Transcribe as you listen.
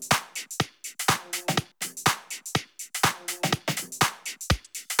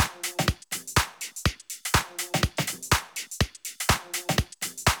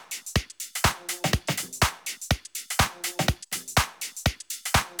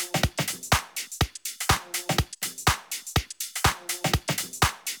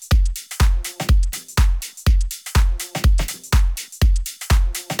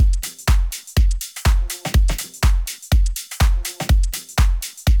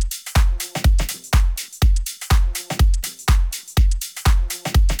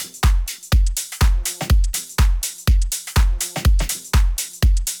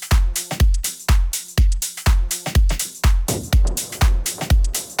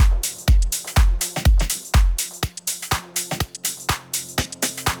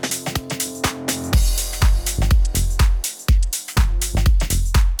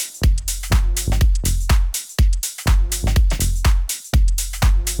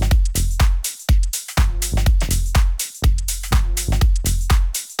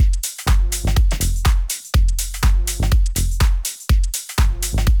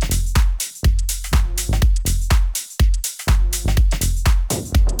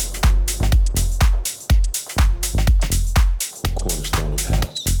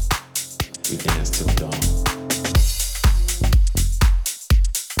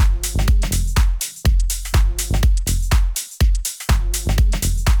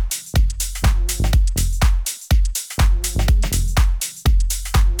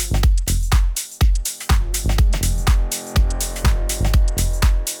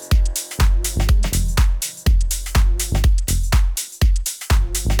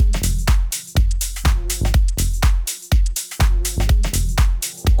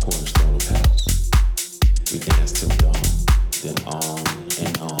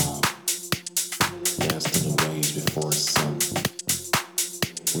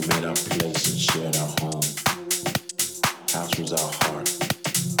made our place and shared our home. House was our heart,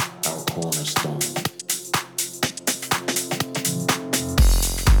 our cornerstone.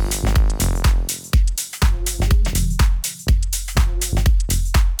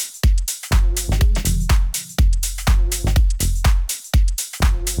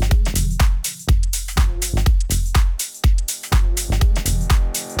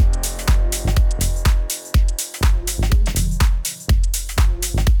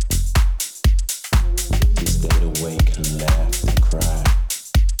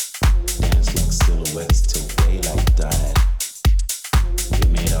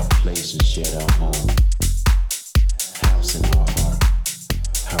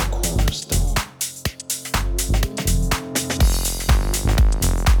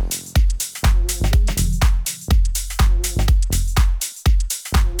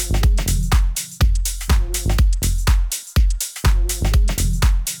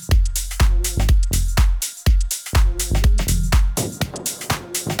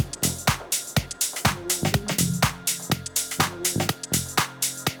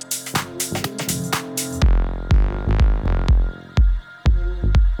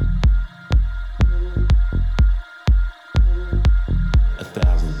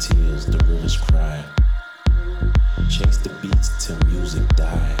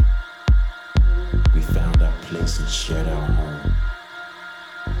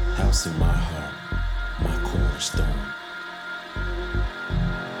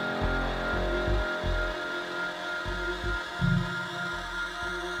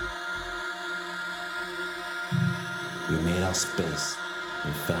 Space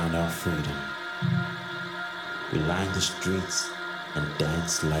and found our freedom. We lined the streets and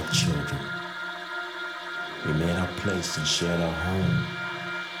danced like children. We made our place and shared our home.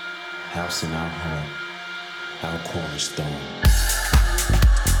 House in our heart, our cornerstone.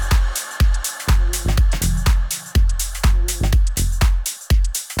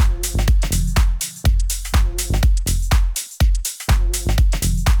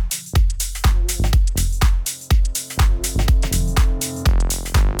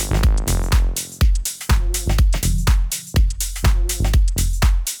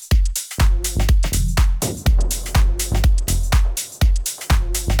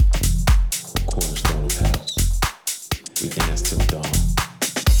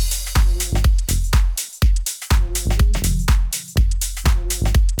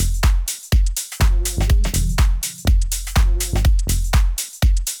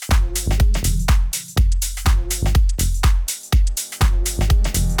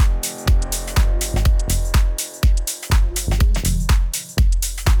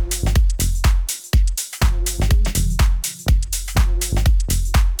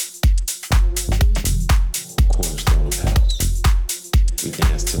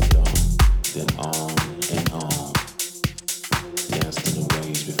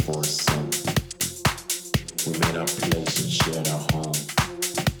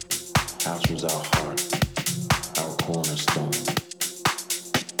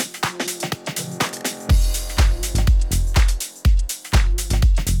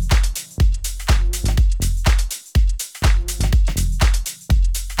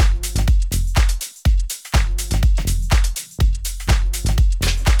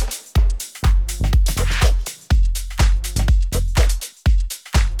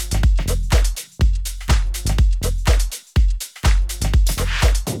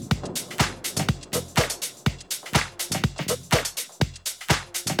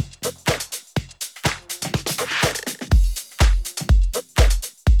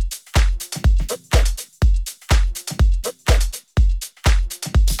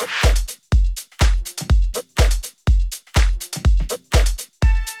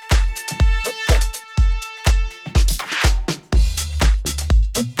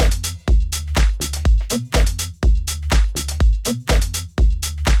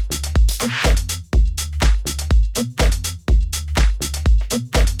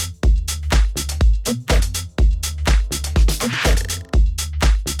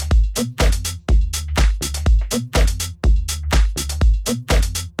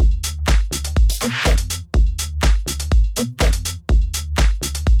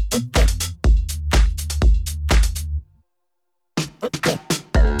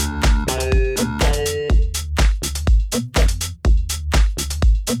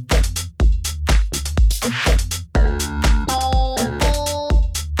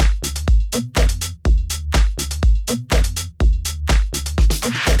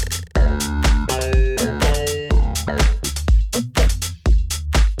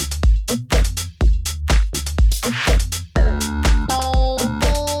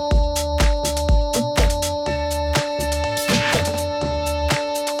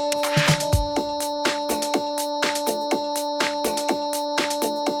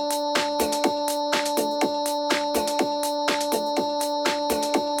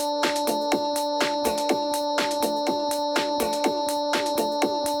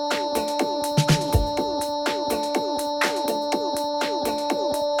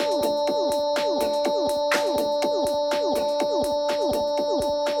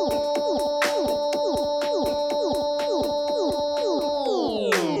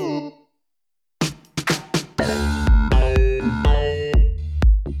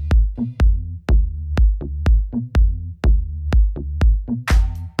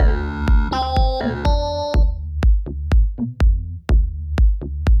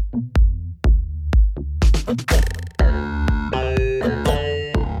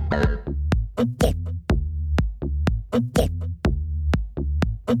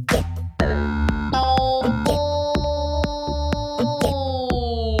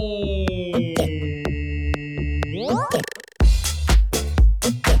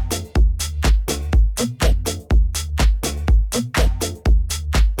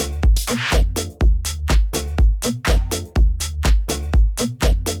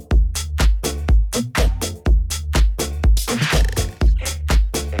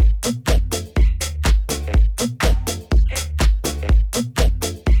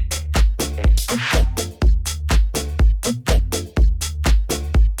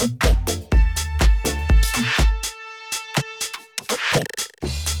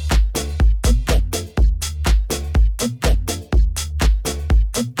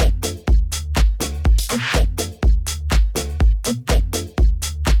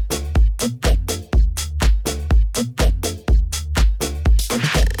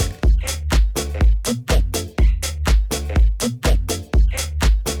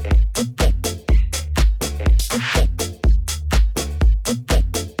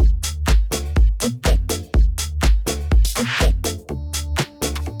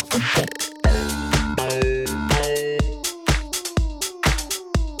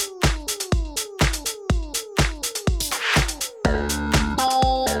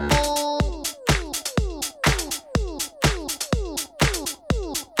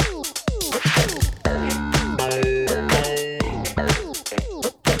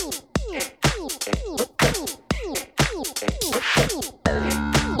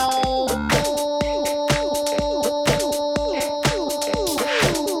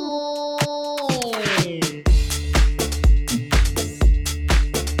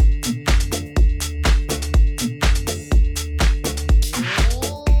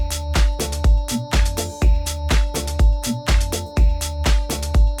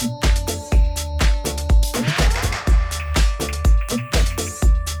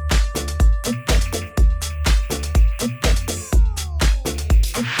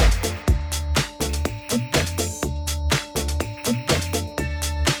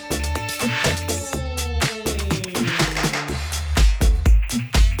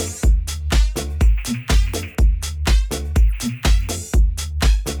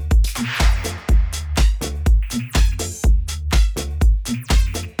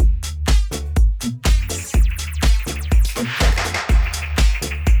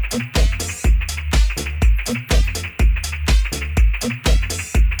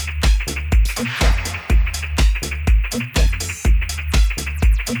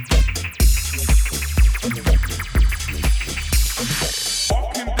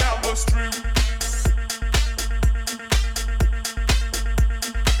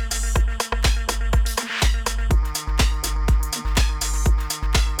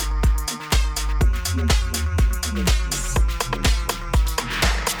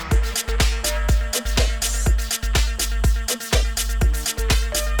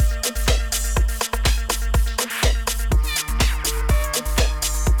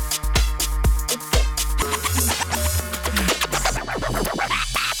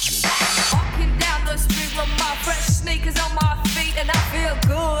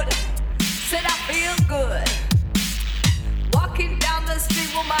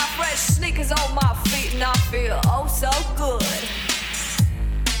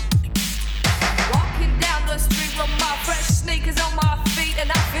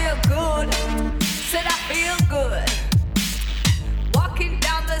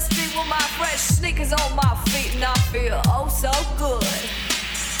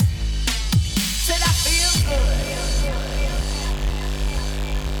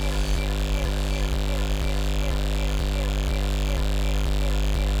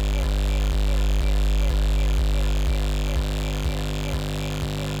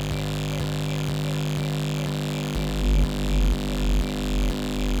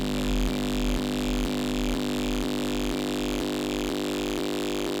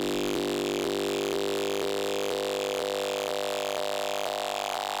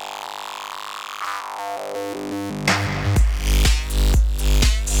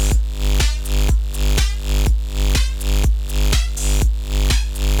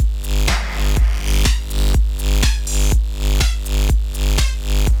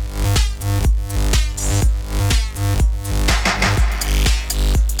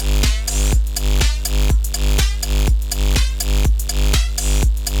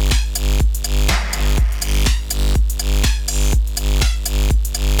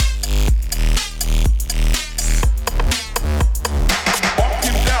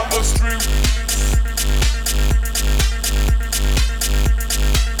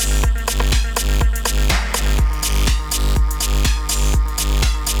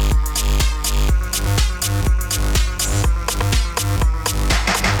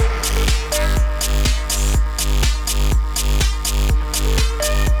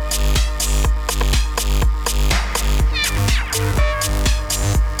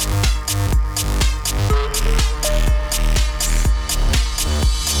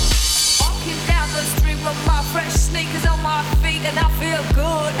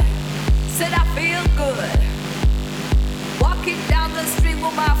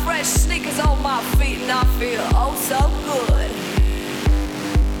 with my fresh sneakers on my feet, and I feel oh so good.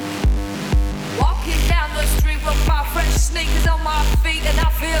 Walking down the street with my fresh sneakers on my feet, and I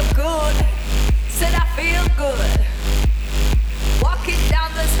feel good. Said I feel good. Walking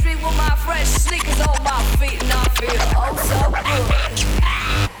down the street with my fresh sneakers on my feet, and I feel oh so good.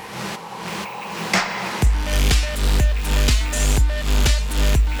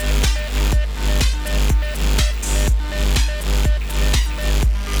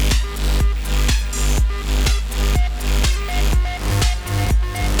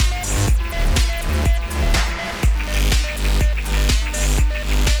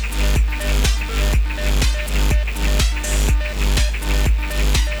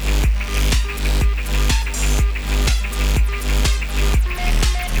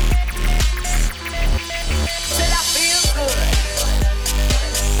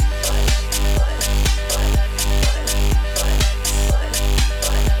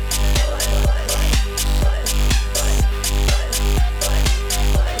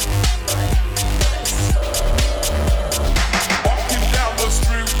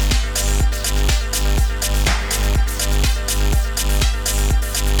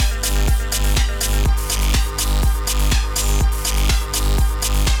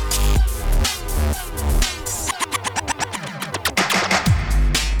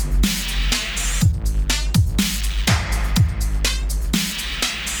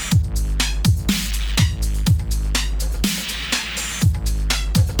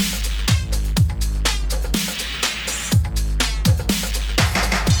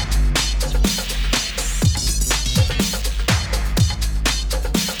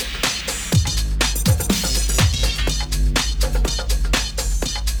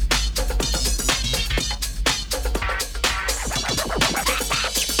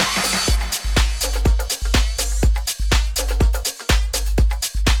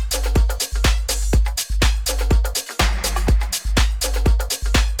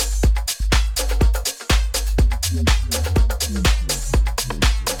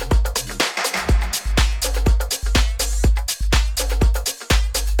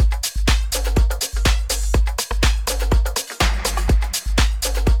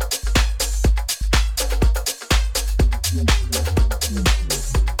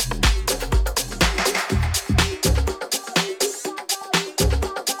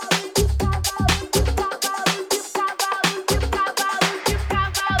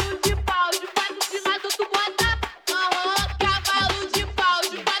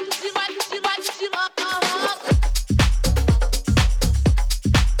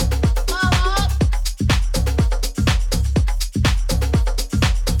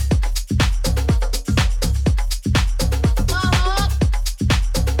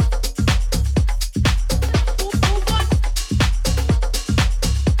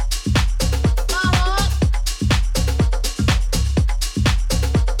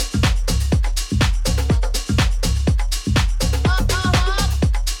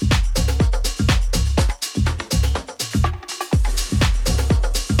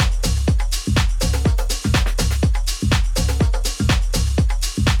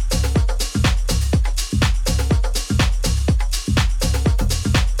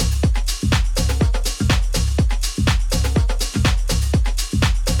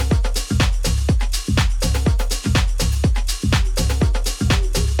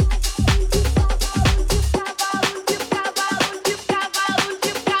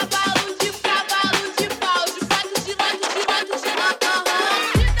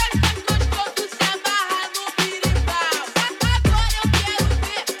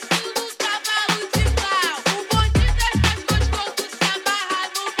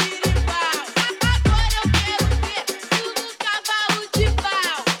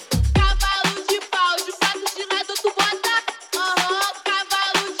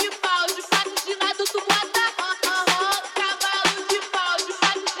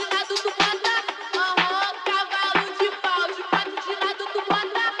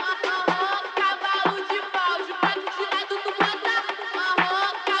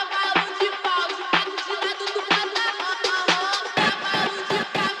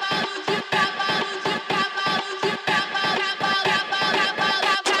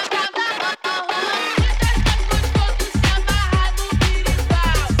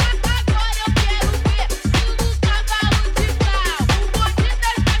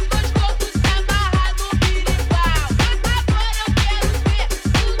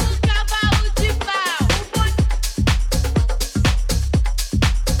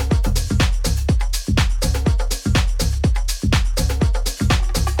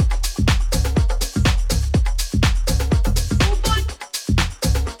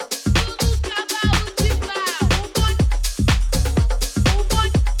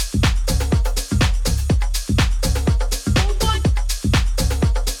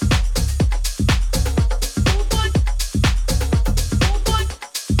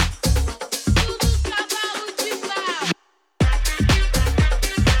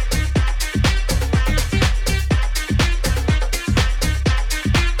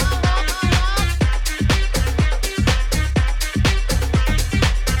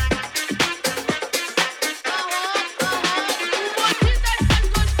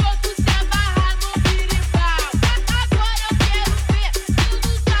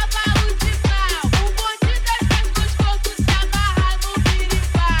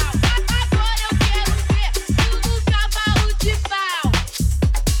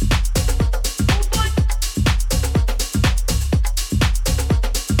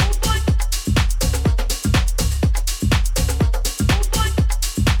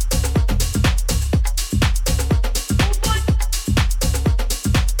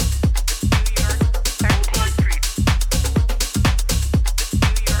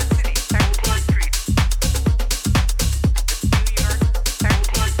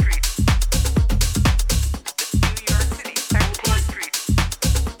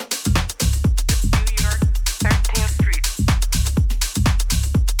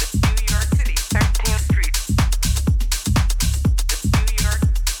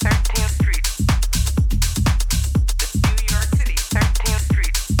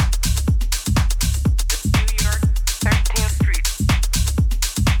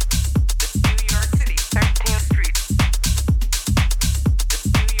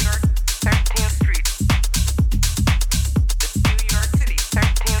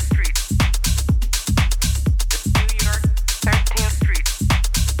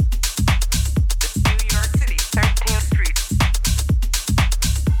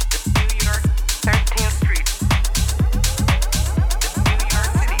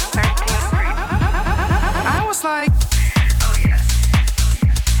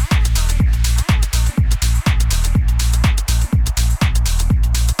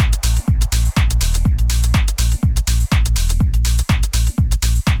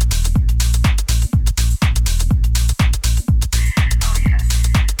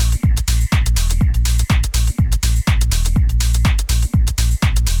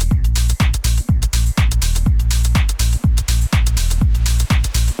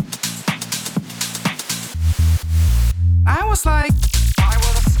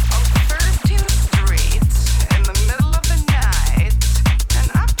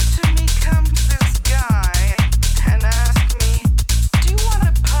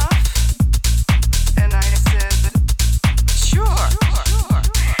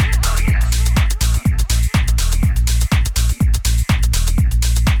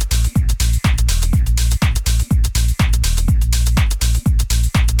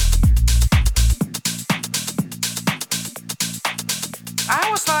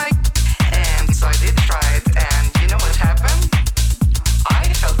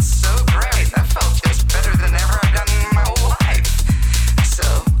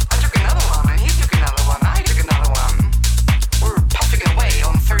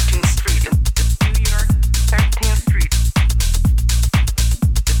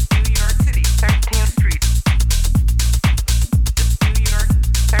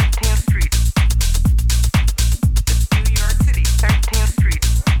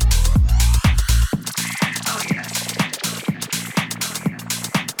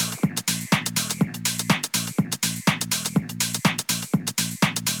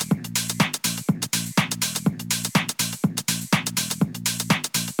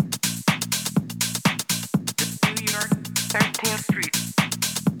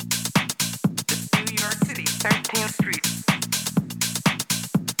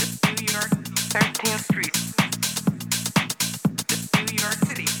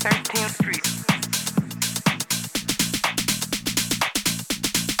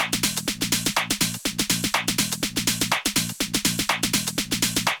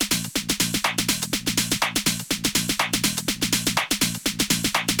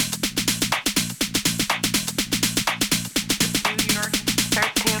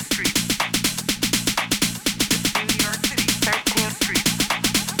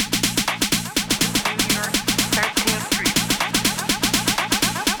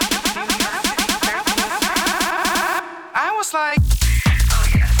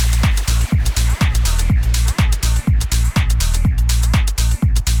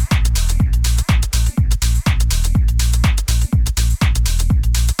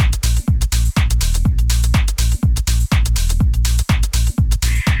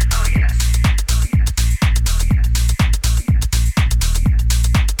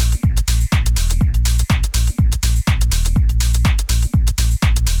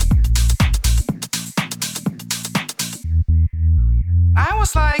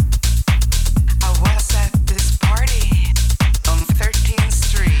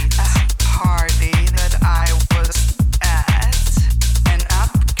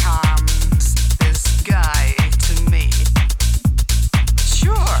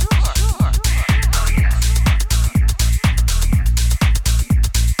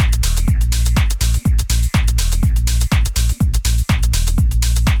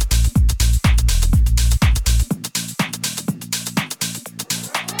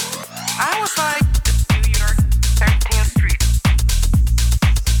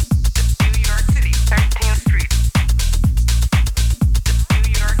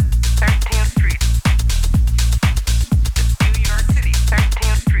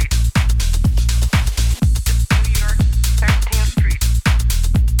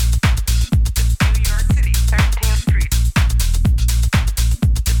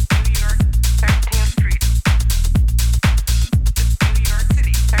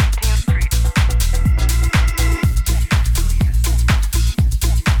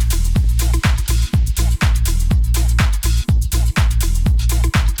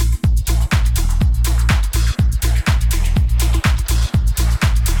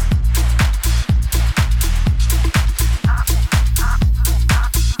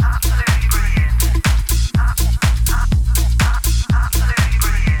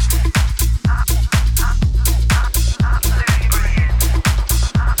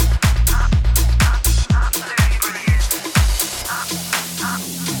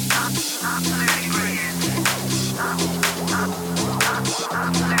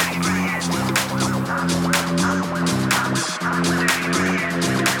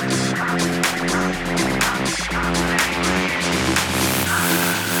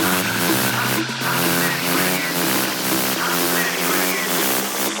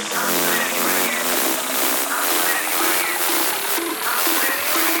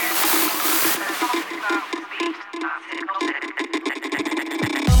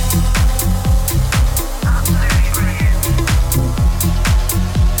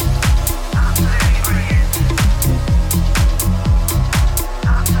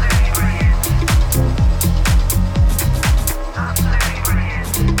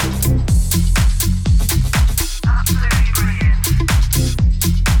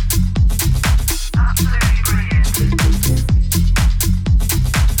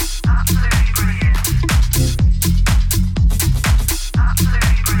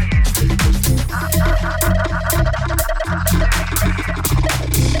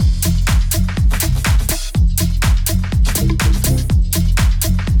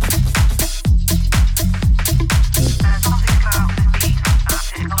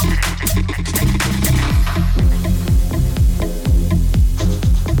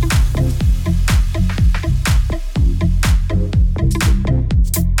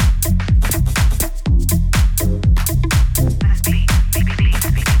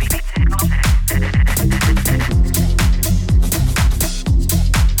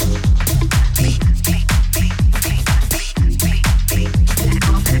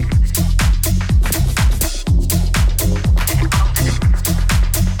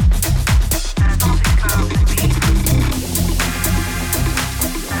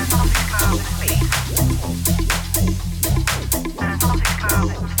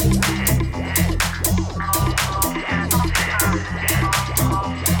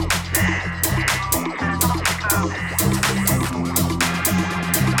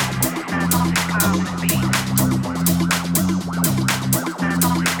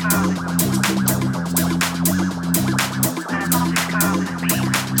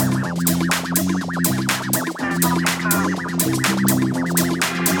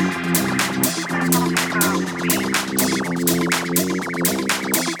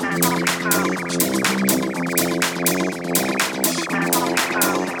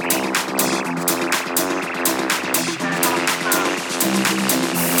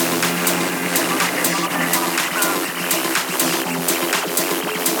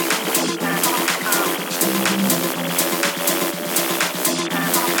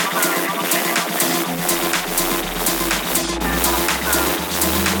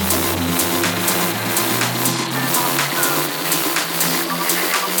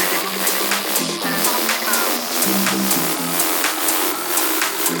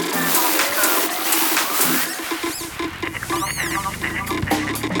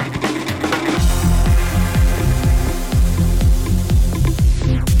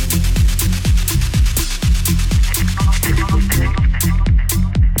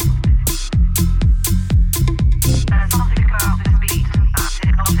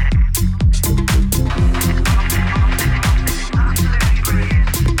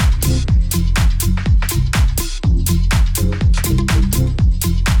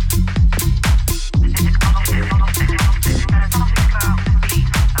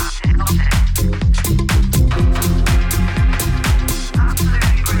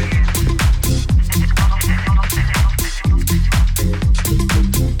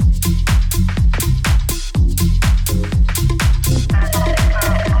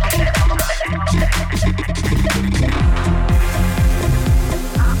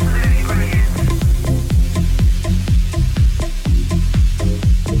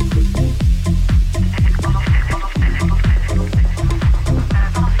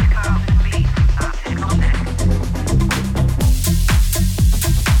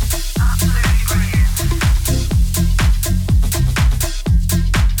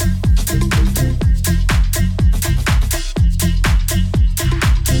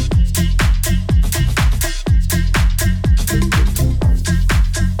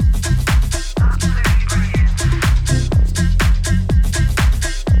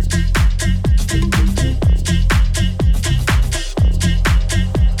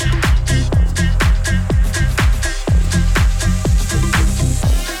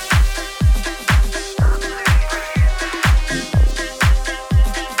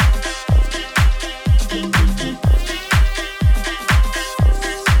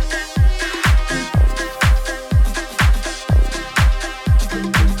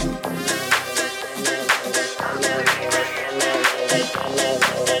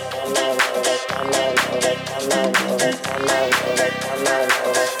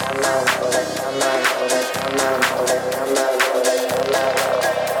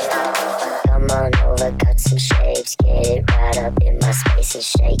 some shapes, get it right up in my space and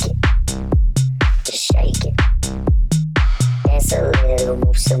shake it. Just shake it. Dance a little,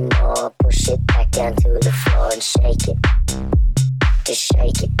 move some more, push it back down to the floor and shake it. Just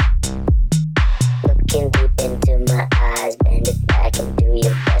shake it. Looking deep into my eyes, bend it back and do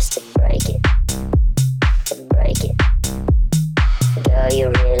your best to break it. To break it. Girl, you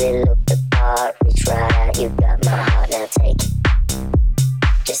really look the part, reach right out, you got my heart, now take it.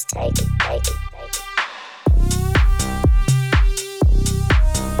 Just take it, take it, take it.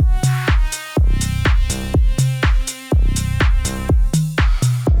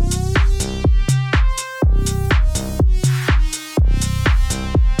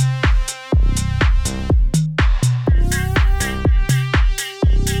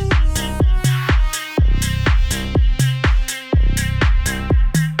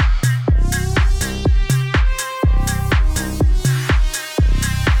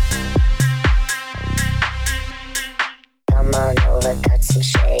 Cut some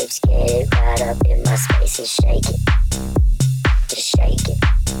shapes, get it right up in my space and shake it. Just shake it.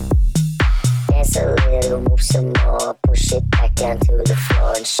 Dance a little, move some more, push it back down to the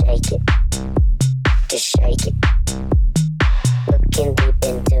floor and shake it. Just shake it. Looking deep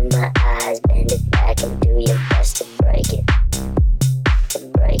into my eyes, bend it back and do your best to break it. To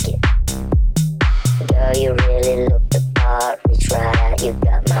break it. Girl, you really look the part, reach right out, you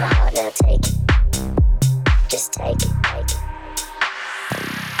got my heart, now take it. Just take it, take it.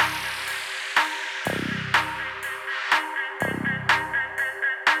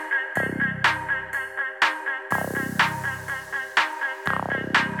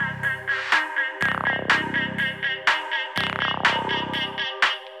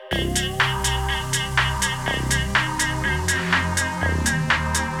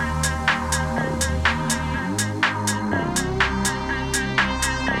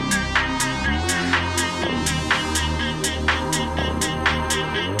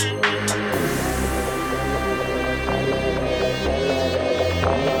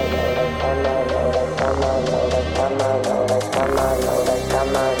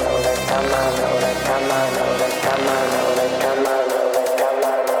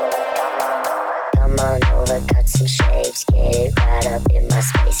 Cut some shapes, get it right up in my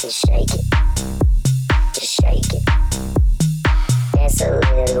space and shake it. Just shake it. Dance a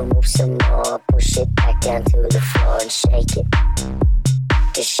little, move some more, push it back down to the floor and shake it.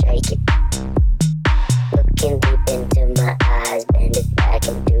 Just shake it. Looking deep into my eyes, bend it back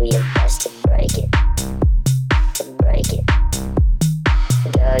and do your best to break it. To break it.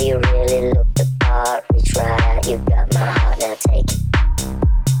 Girl, you really look the part, reach right out, you got my heart, now take it.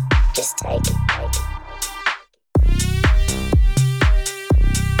 Just take it, take it.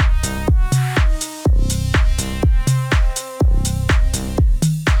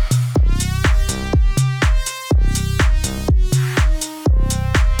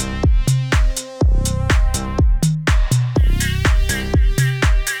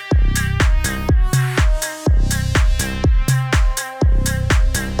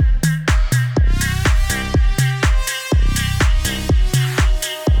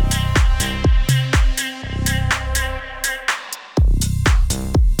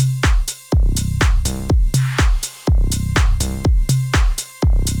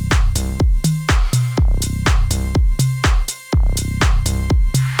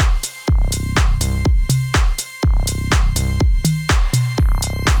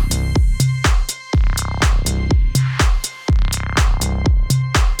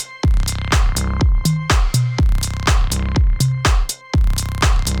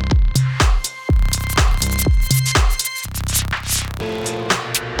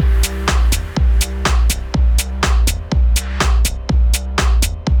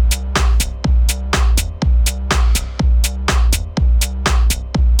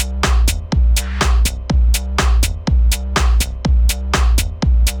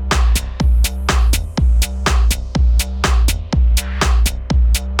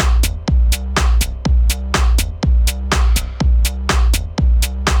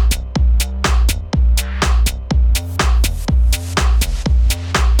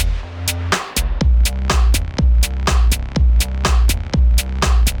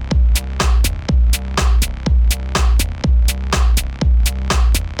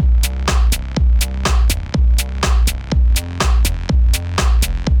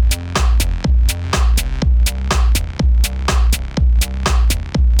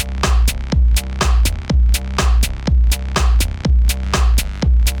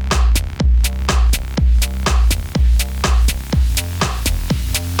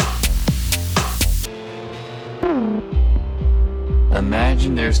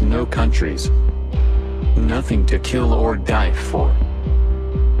 Imagine there's no countries, nothing to kill or die for.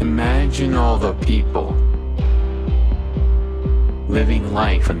 Imagine all the people living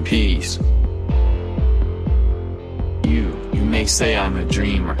life in peace. You may say I'm a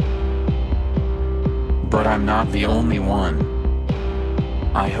dreamer, but I'm not the only one.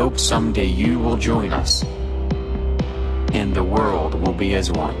 I hope someday you will join us, and the world will be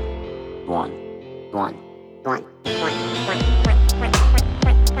as one. One. One. One.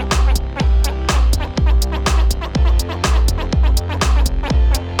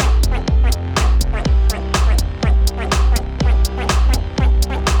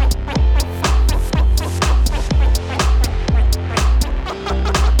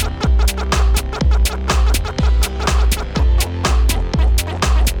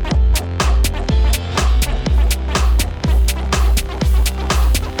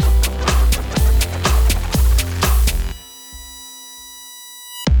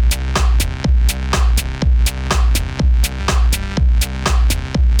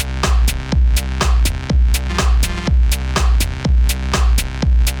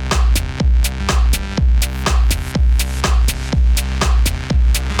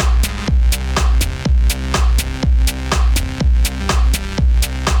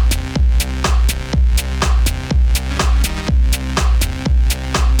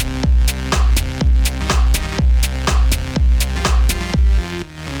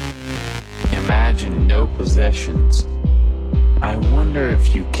 Imagine no possessions. I wonder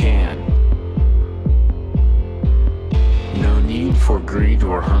if you can. No need for greed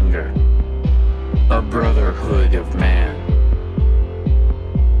or hunger. A brotherhood of man.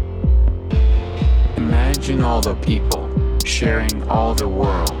 Imagine all the people sharing all the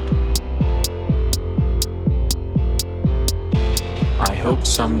world. I hope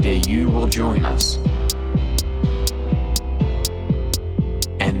someday you will join us,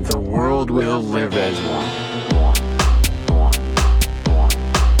 and the world will live as one.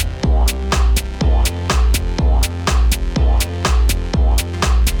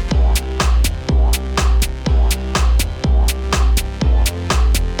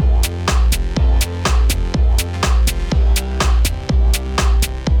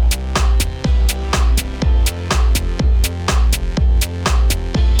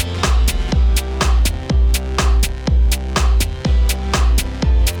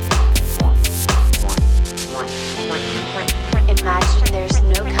 Imagine there's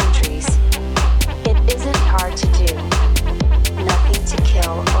no countries. It isn't hard to do. Nothing to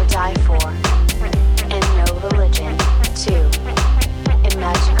kill or die for. And no religion, too.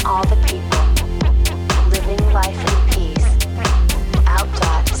 Imagine all the people living life in peace.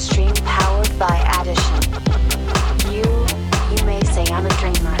 Without stream powered by addition. You may say I'm a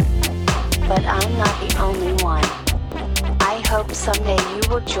dreamer, but I'm not the only one. I hope someday you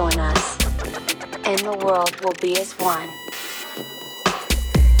will join us, and the world will be as one.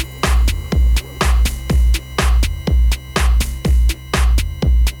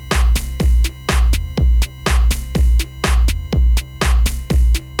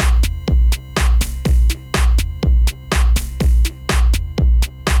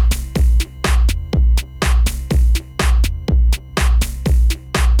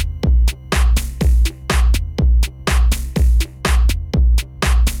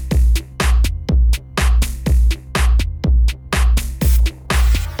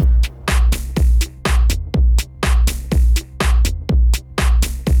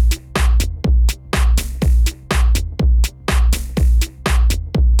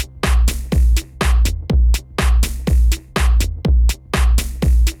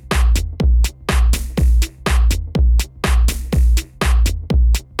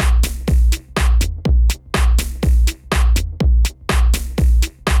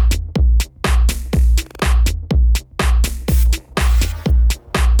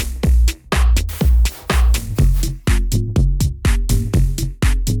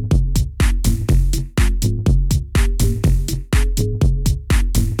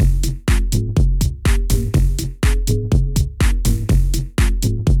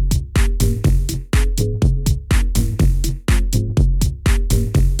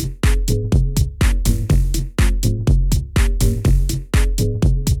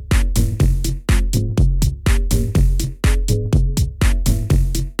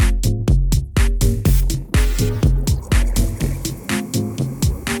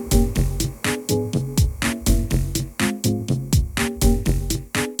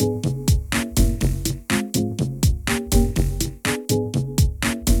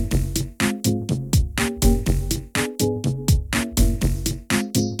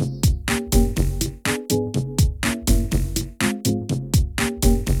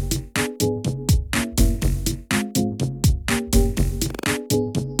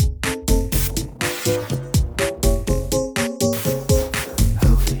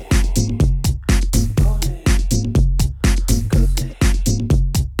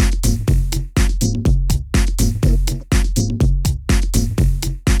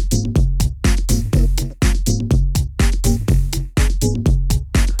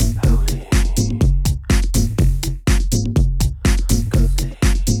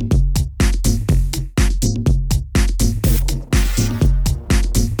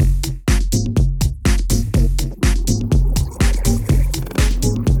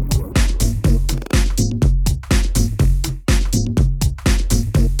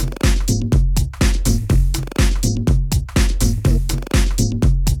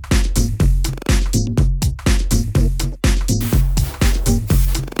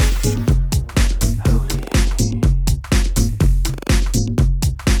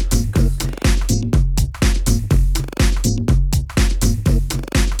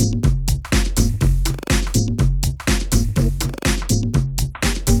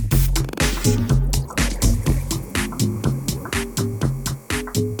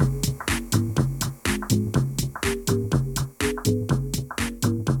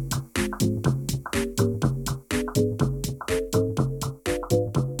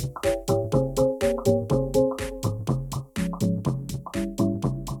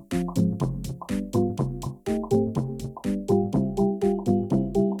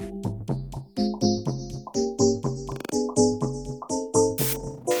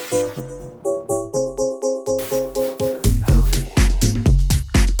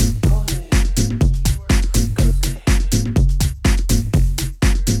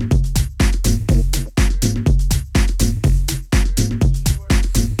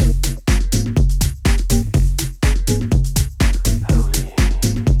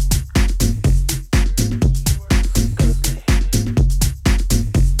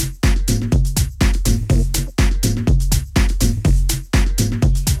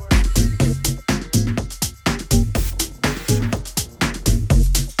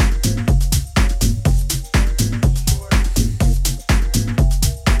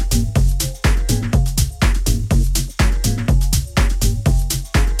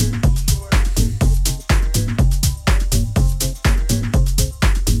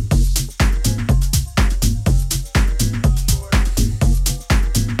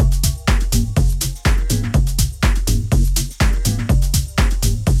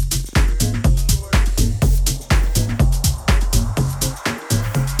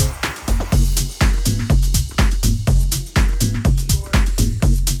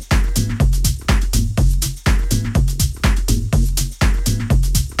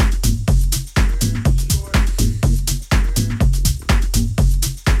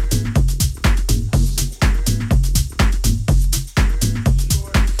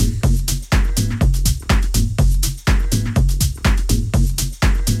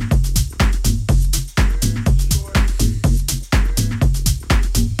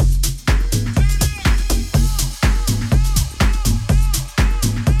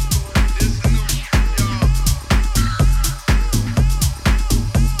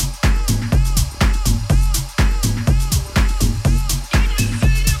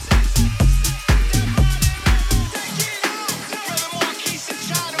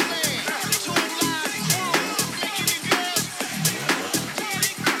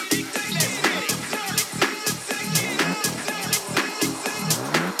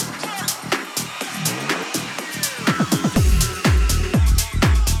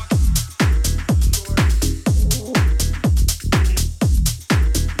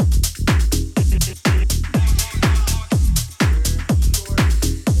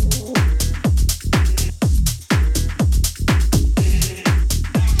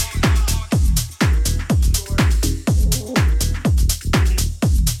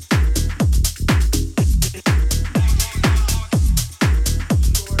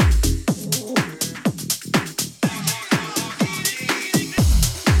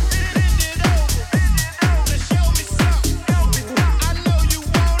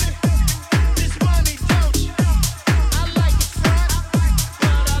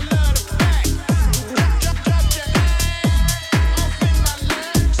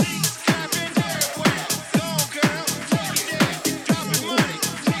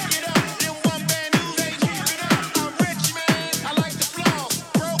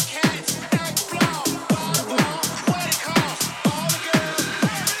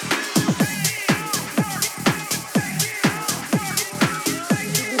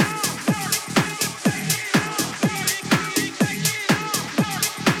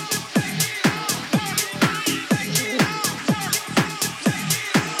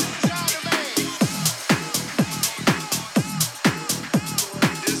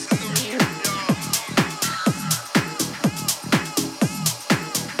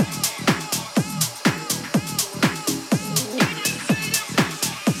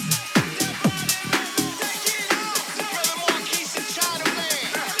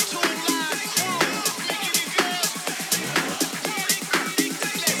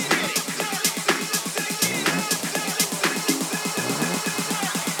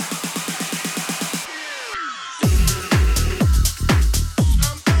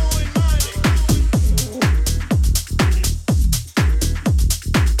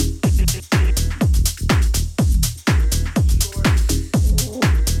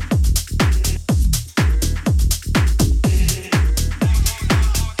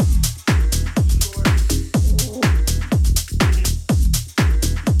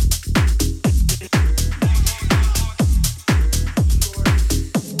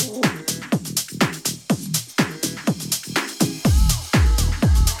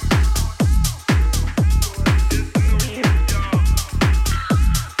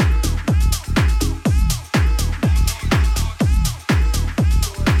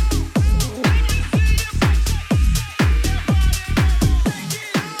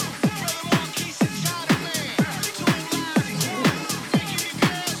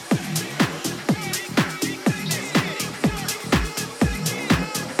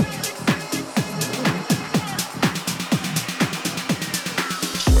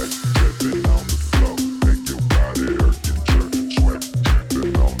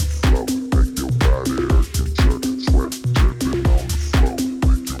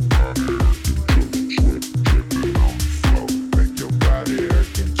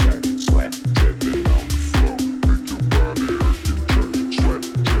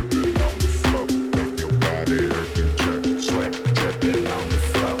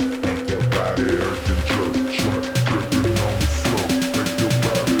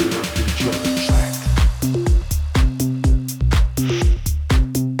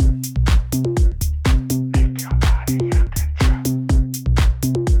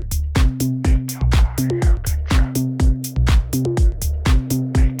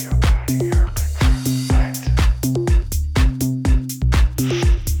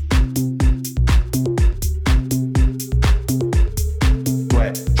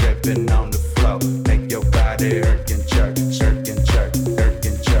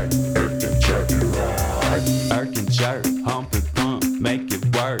 make it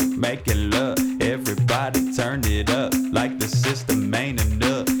work, make it love. Everybody turn it up, like the system ain't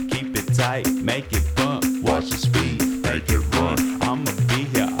enough. Keep it tight, make it bump. Watch the speed, make it run. I'ma be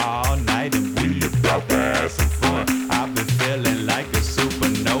here all night and we about to have some fun. I've been feeling like a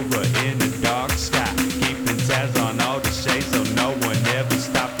supernova in the dark sky, keeping tabs on all the shades so no one ever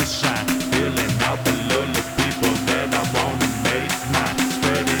stop to shine. Feeling out the little people that I wanna make mine.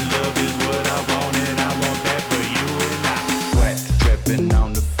 Spreading love is what I want and I want that for you and I. Sweat dripping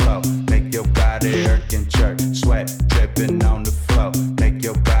on the floor, make your body irk and jerk. Sweat dripping on the floor, make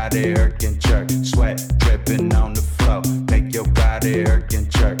your body irk and jerk. Sweat dripping on the floor, make your body irk and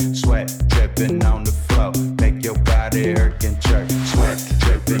jerk. Sweat dripping on the floor, make your body irk and jerk. Sweat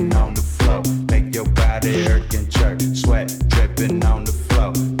dripping on the floor, make your body irk and jerk. Sweat dripping on the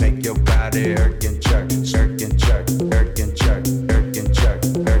floor, make your body irk and jerk. Irk and jerk, irk and jerk, irk and jerk,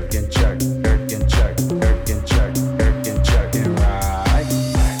 irk and jerk, irk and jerk, irk and jerk, irk and jerk, and right.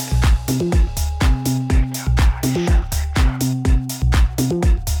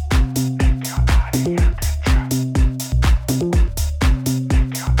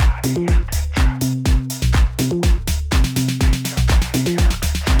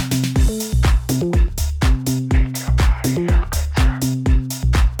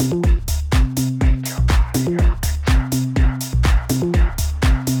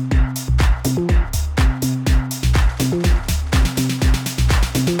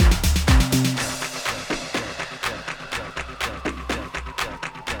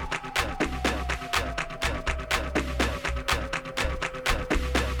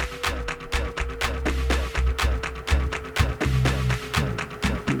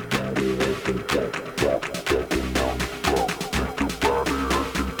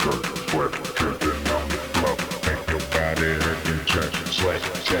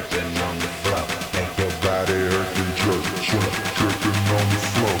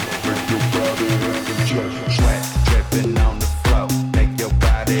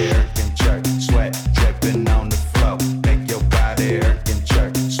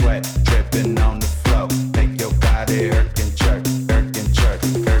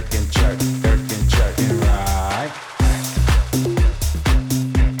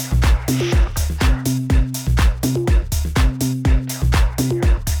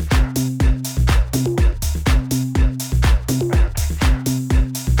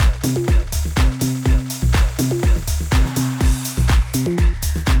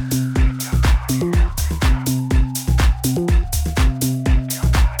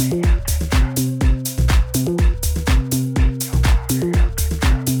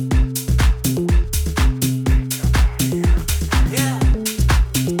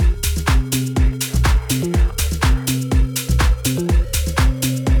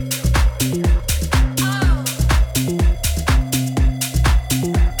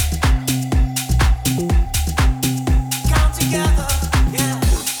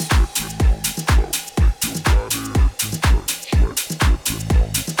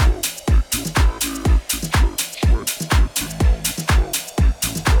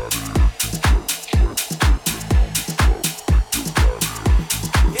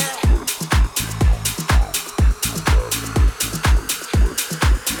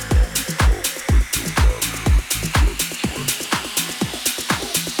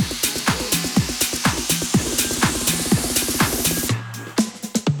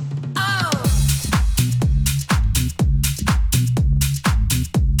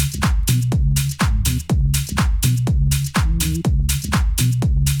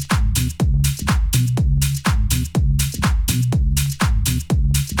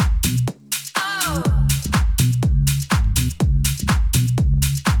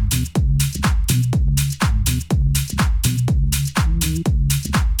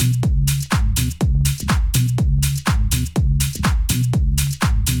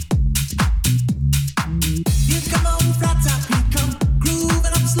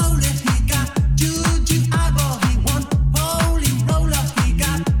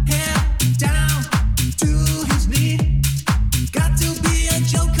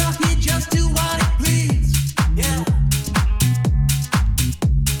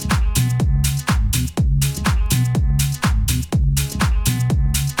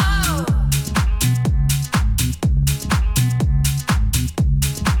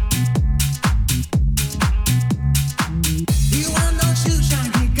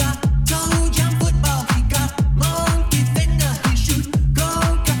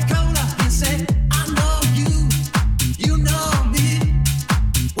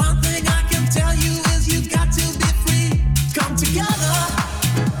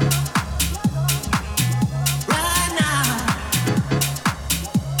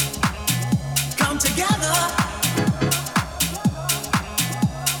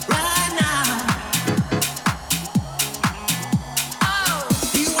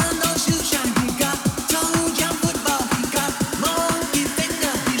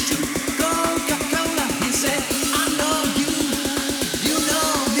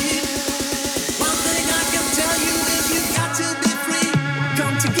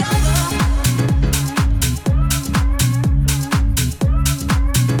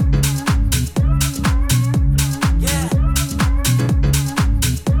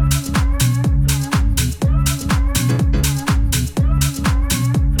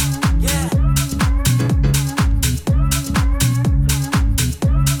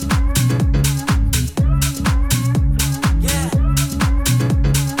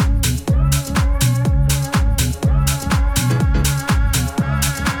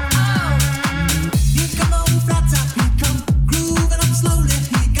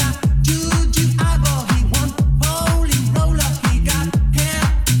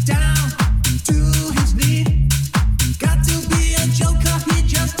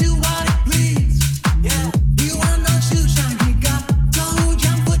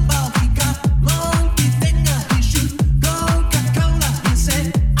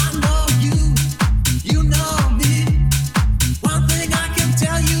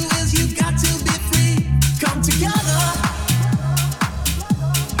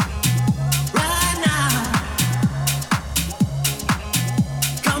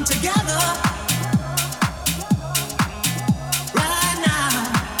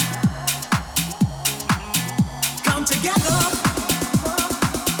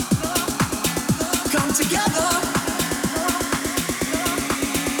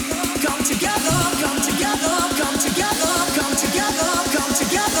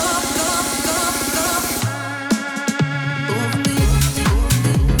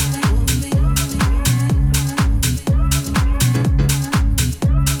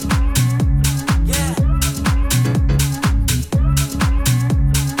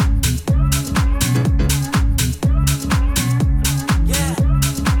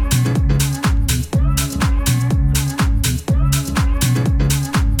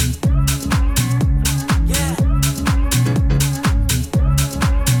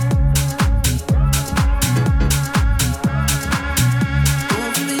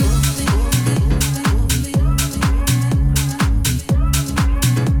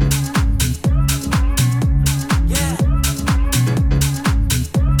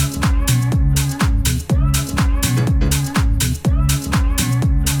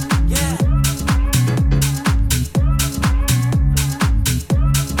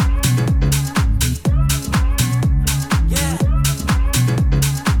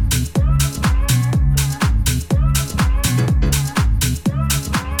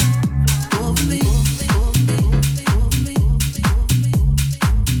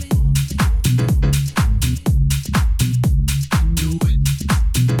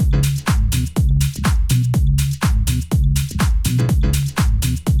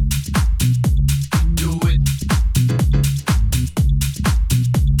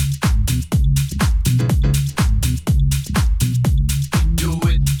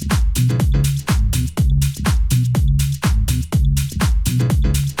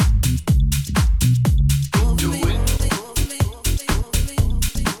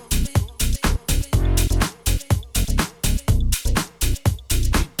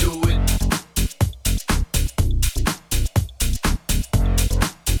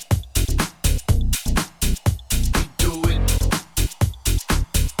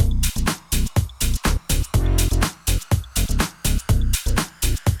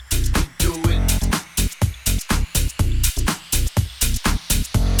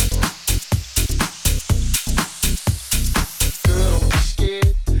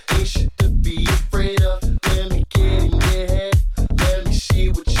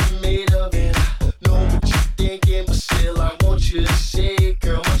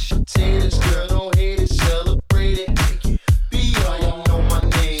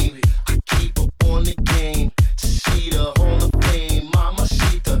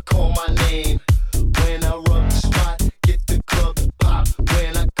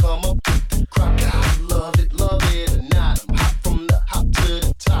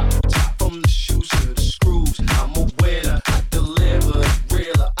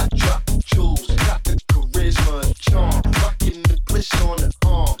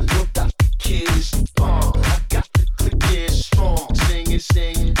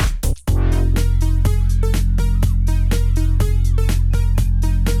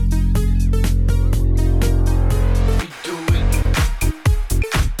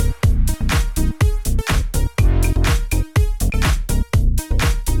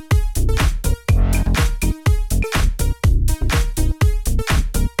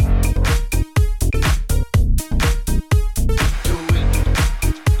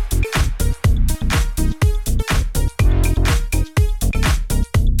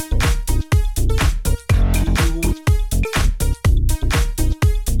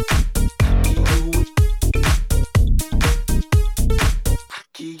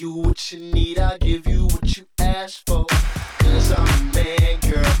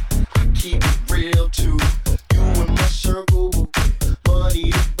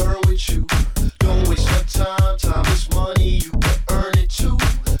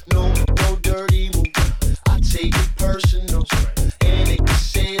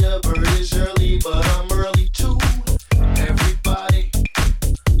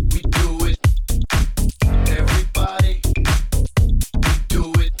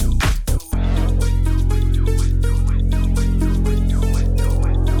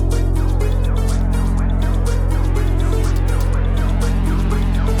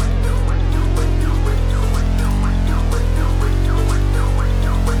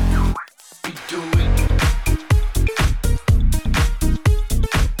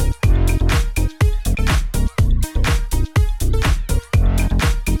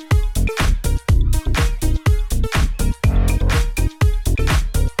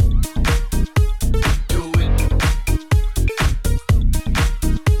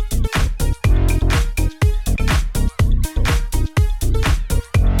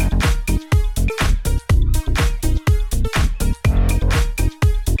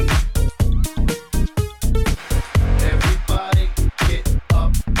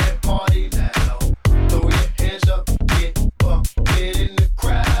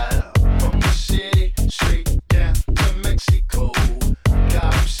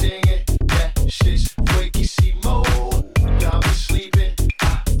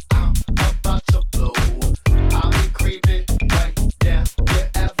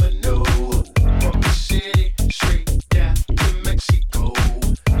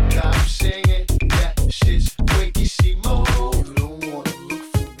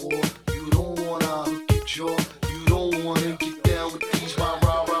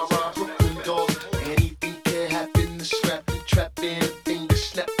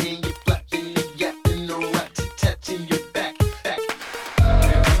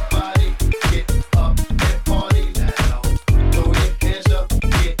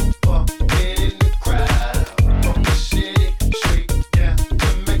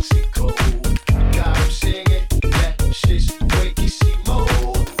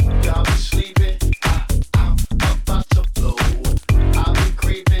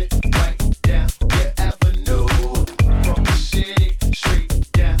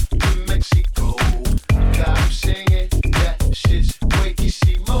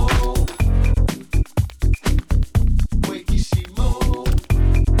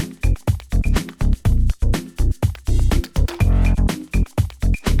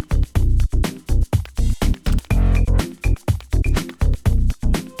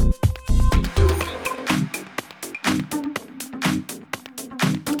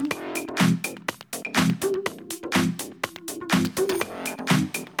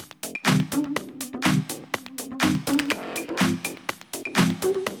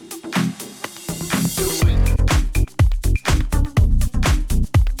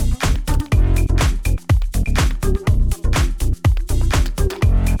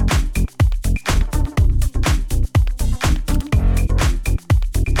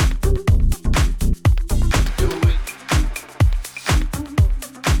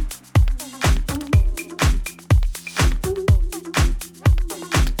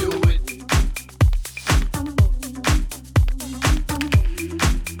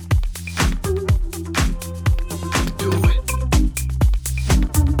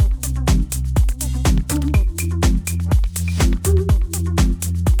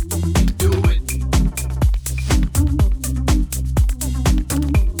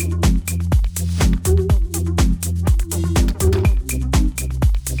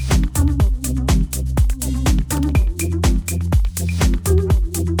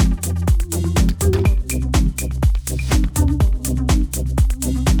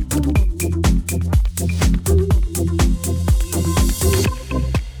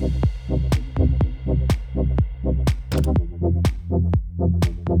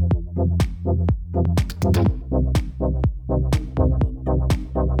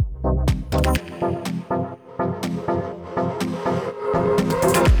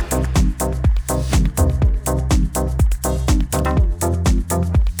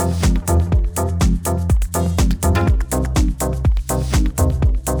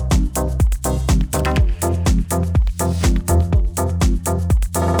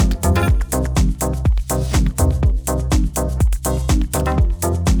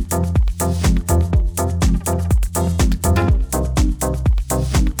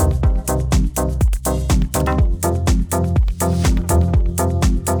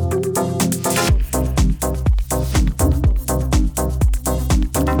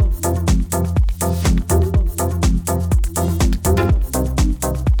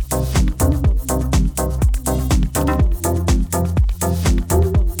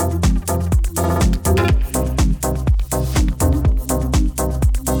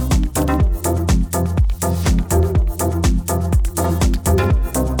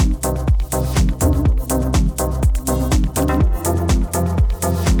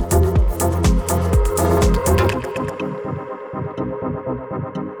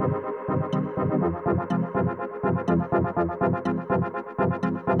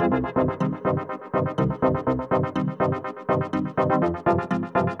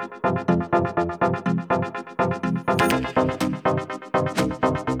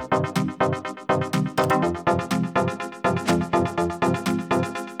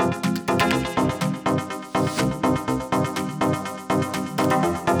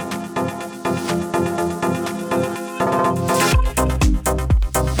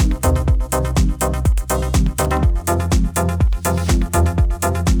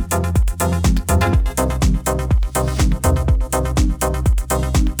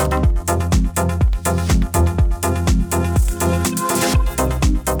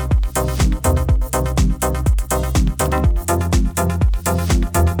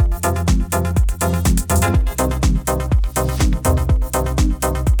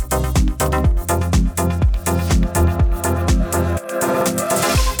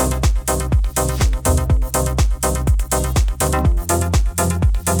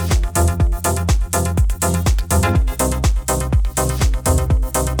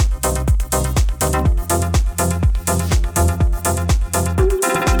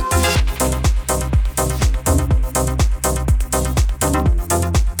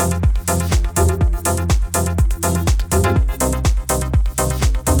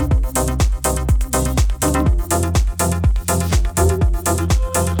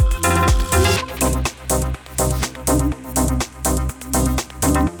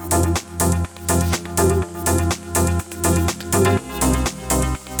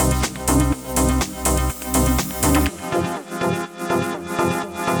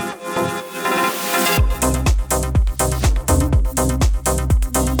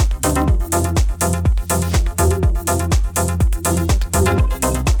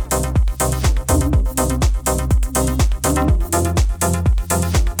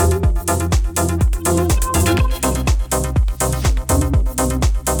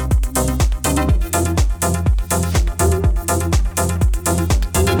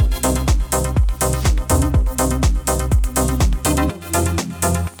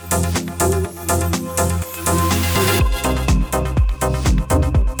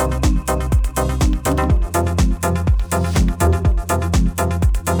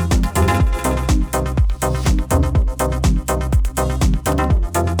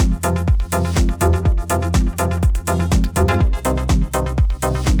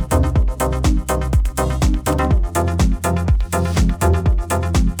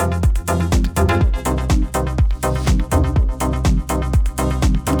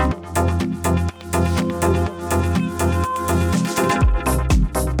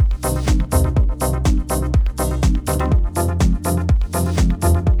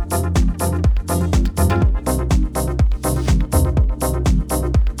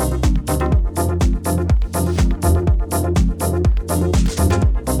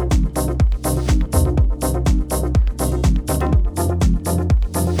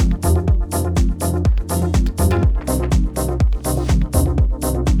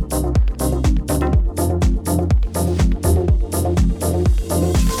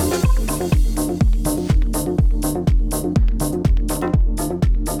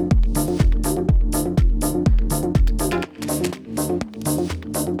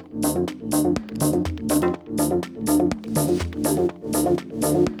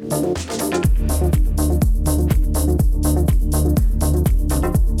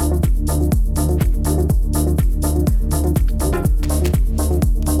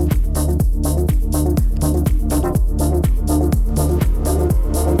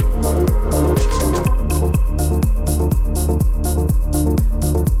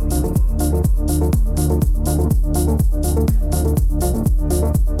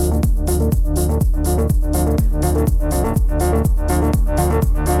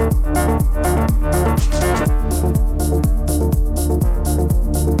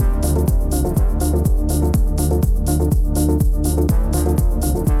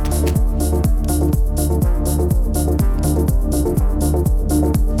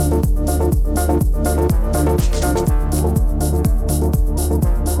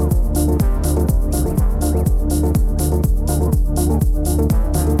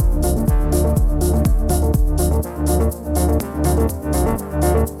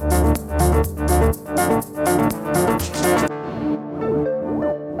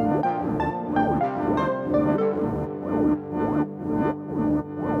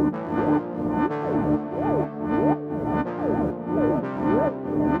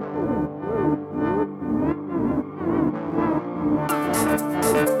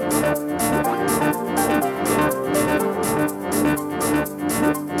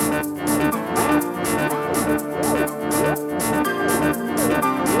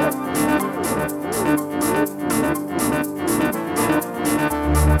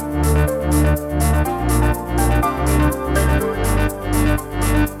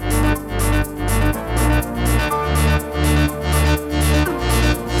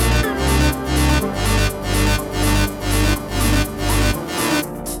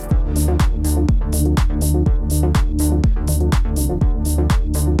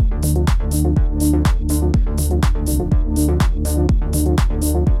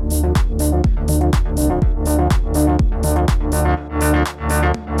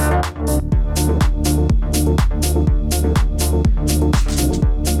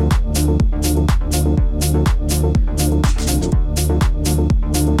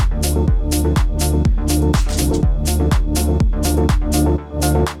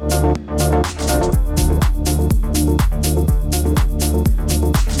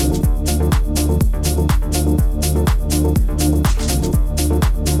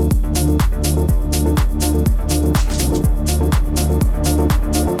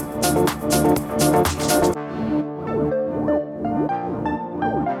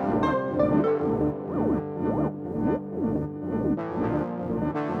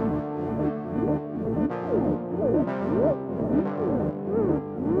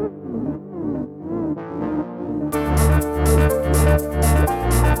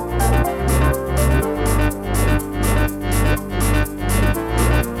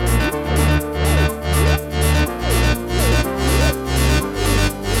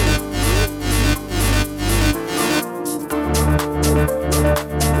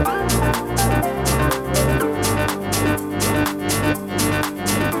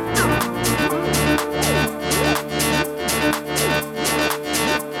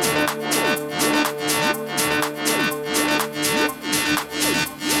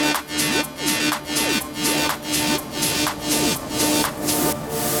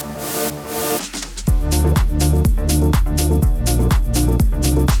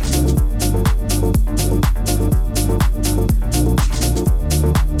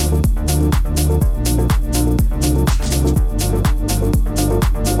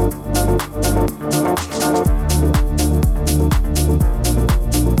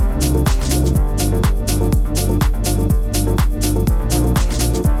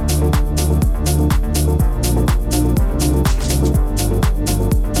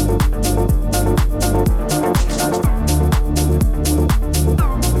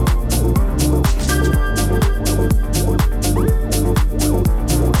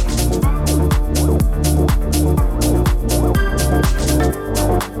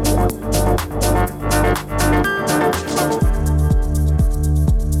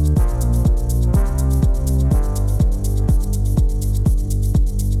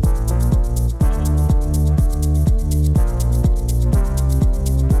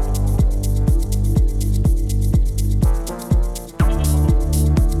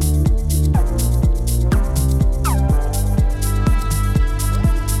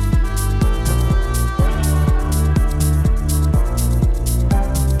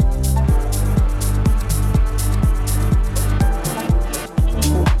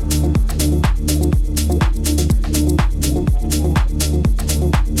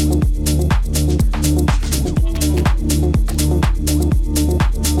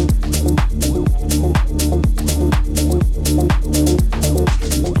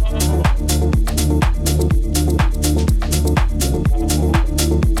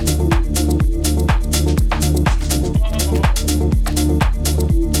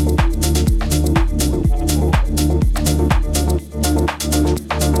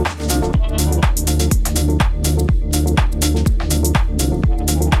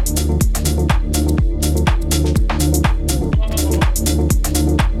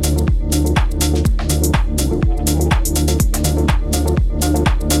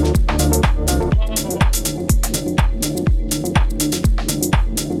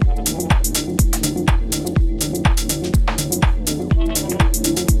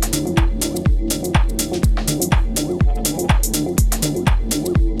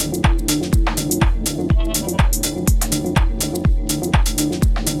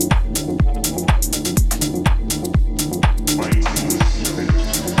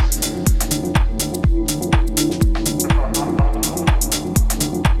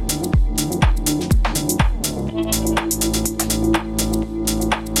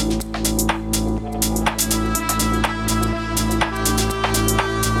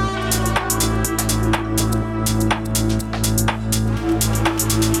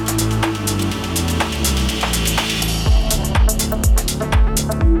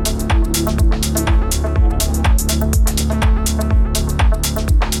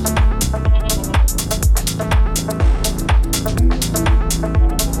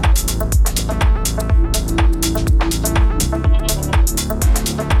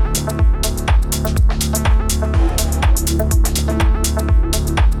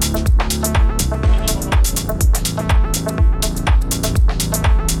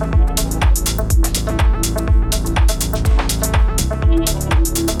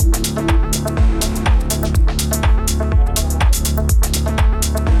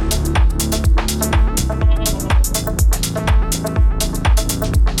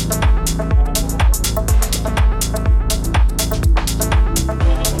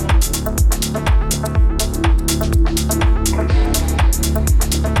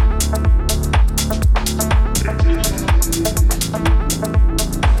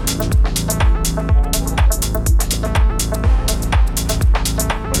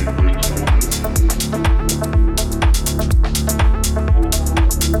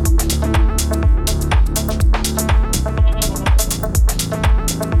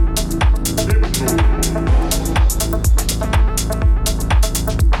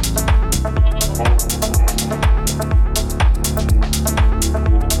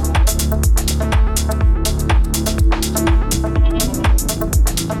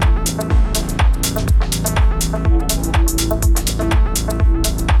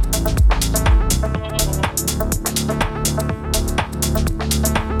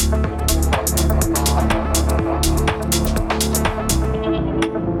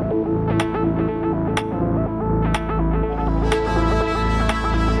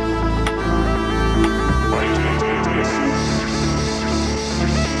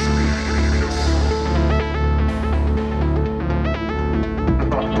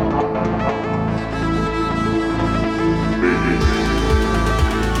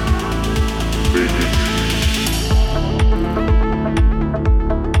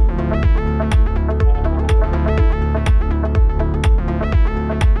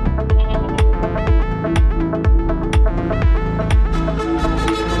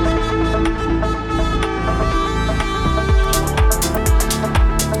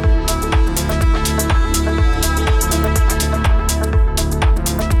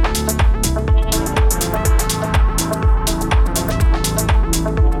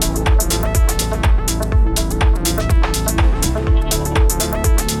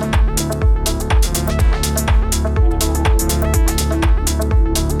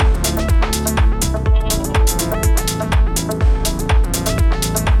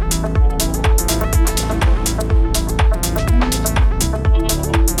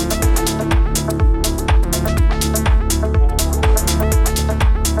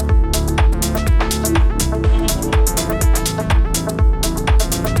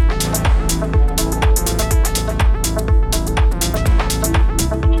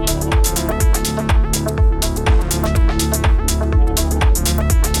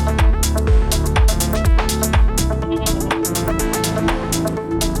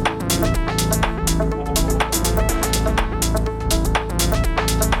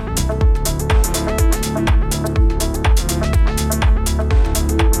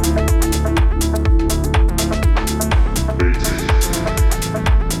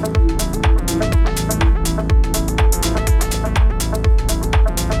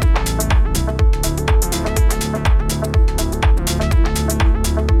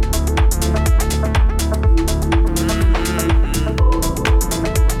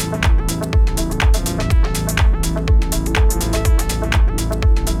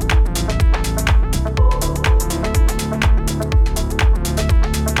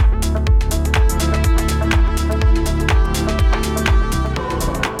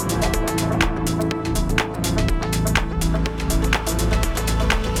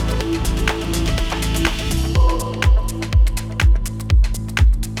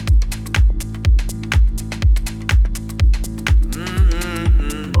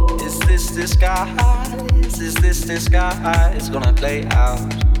 disguise? Is this disguise gonna play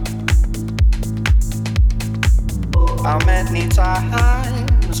out? How many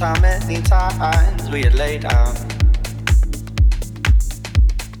times we had laid out?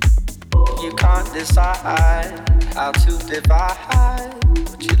 You can't decide how to divide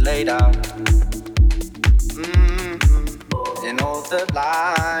what you laid out. In all the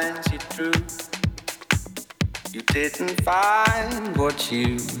lines you drew, you didn't find what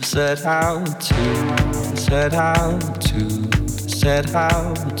you set out to, set out to, set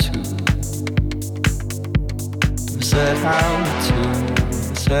out to, set out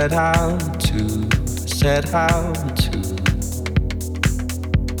to, set out to, set out to,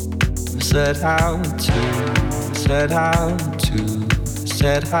 set out to, set out to,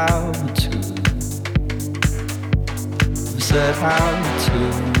 set out to, set out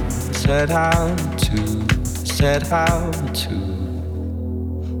to, set out to. Said how to.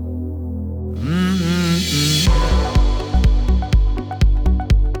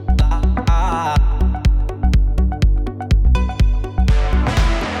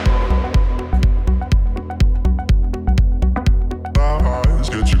 Eyes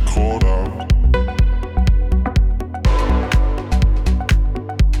get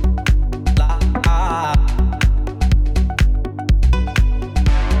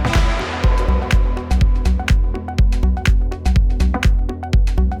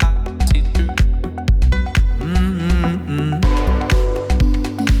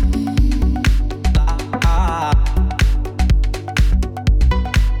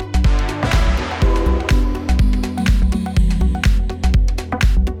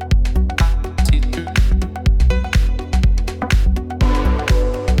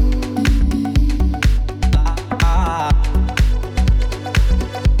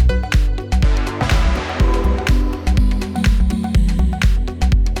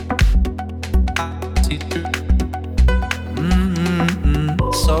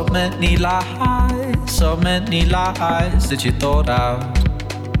many lies that you thought out.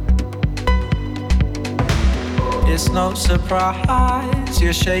 It's no surprise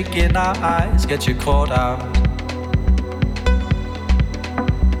your shaking eyes get you caught out.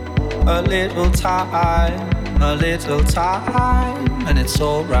 A little time, and it's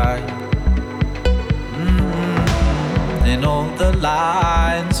alright. In all the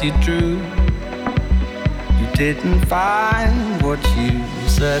lines you drew, you didn't find what you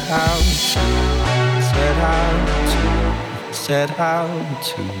set out to, set out to, set out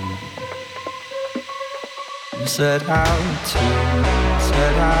to, set out to,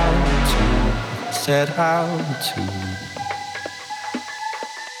 set out to, set out to,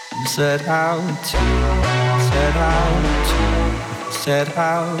 set out to, set out to, set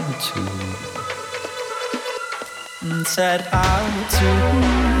out to, set out to,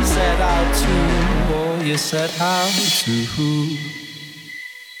 set out to, oh, you set out to.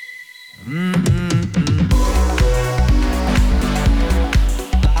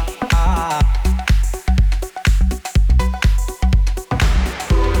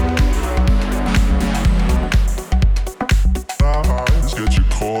 Get you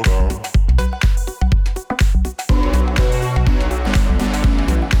caught out.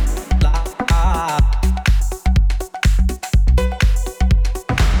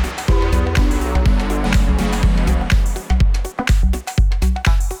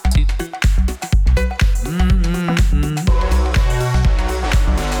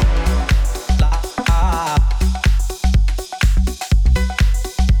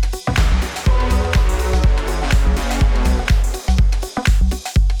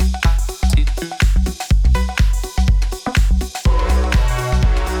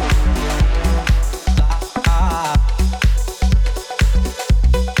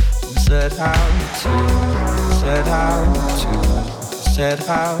 Set out to, set out to, set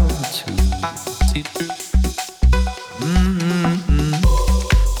out to.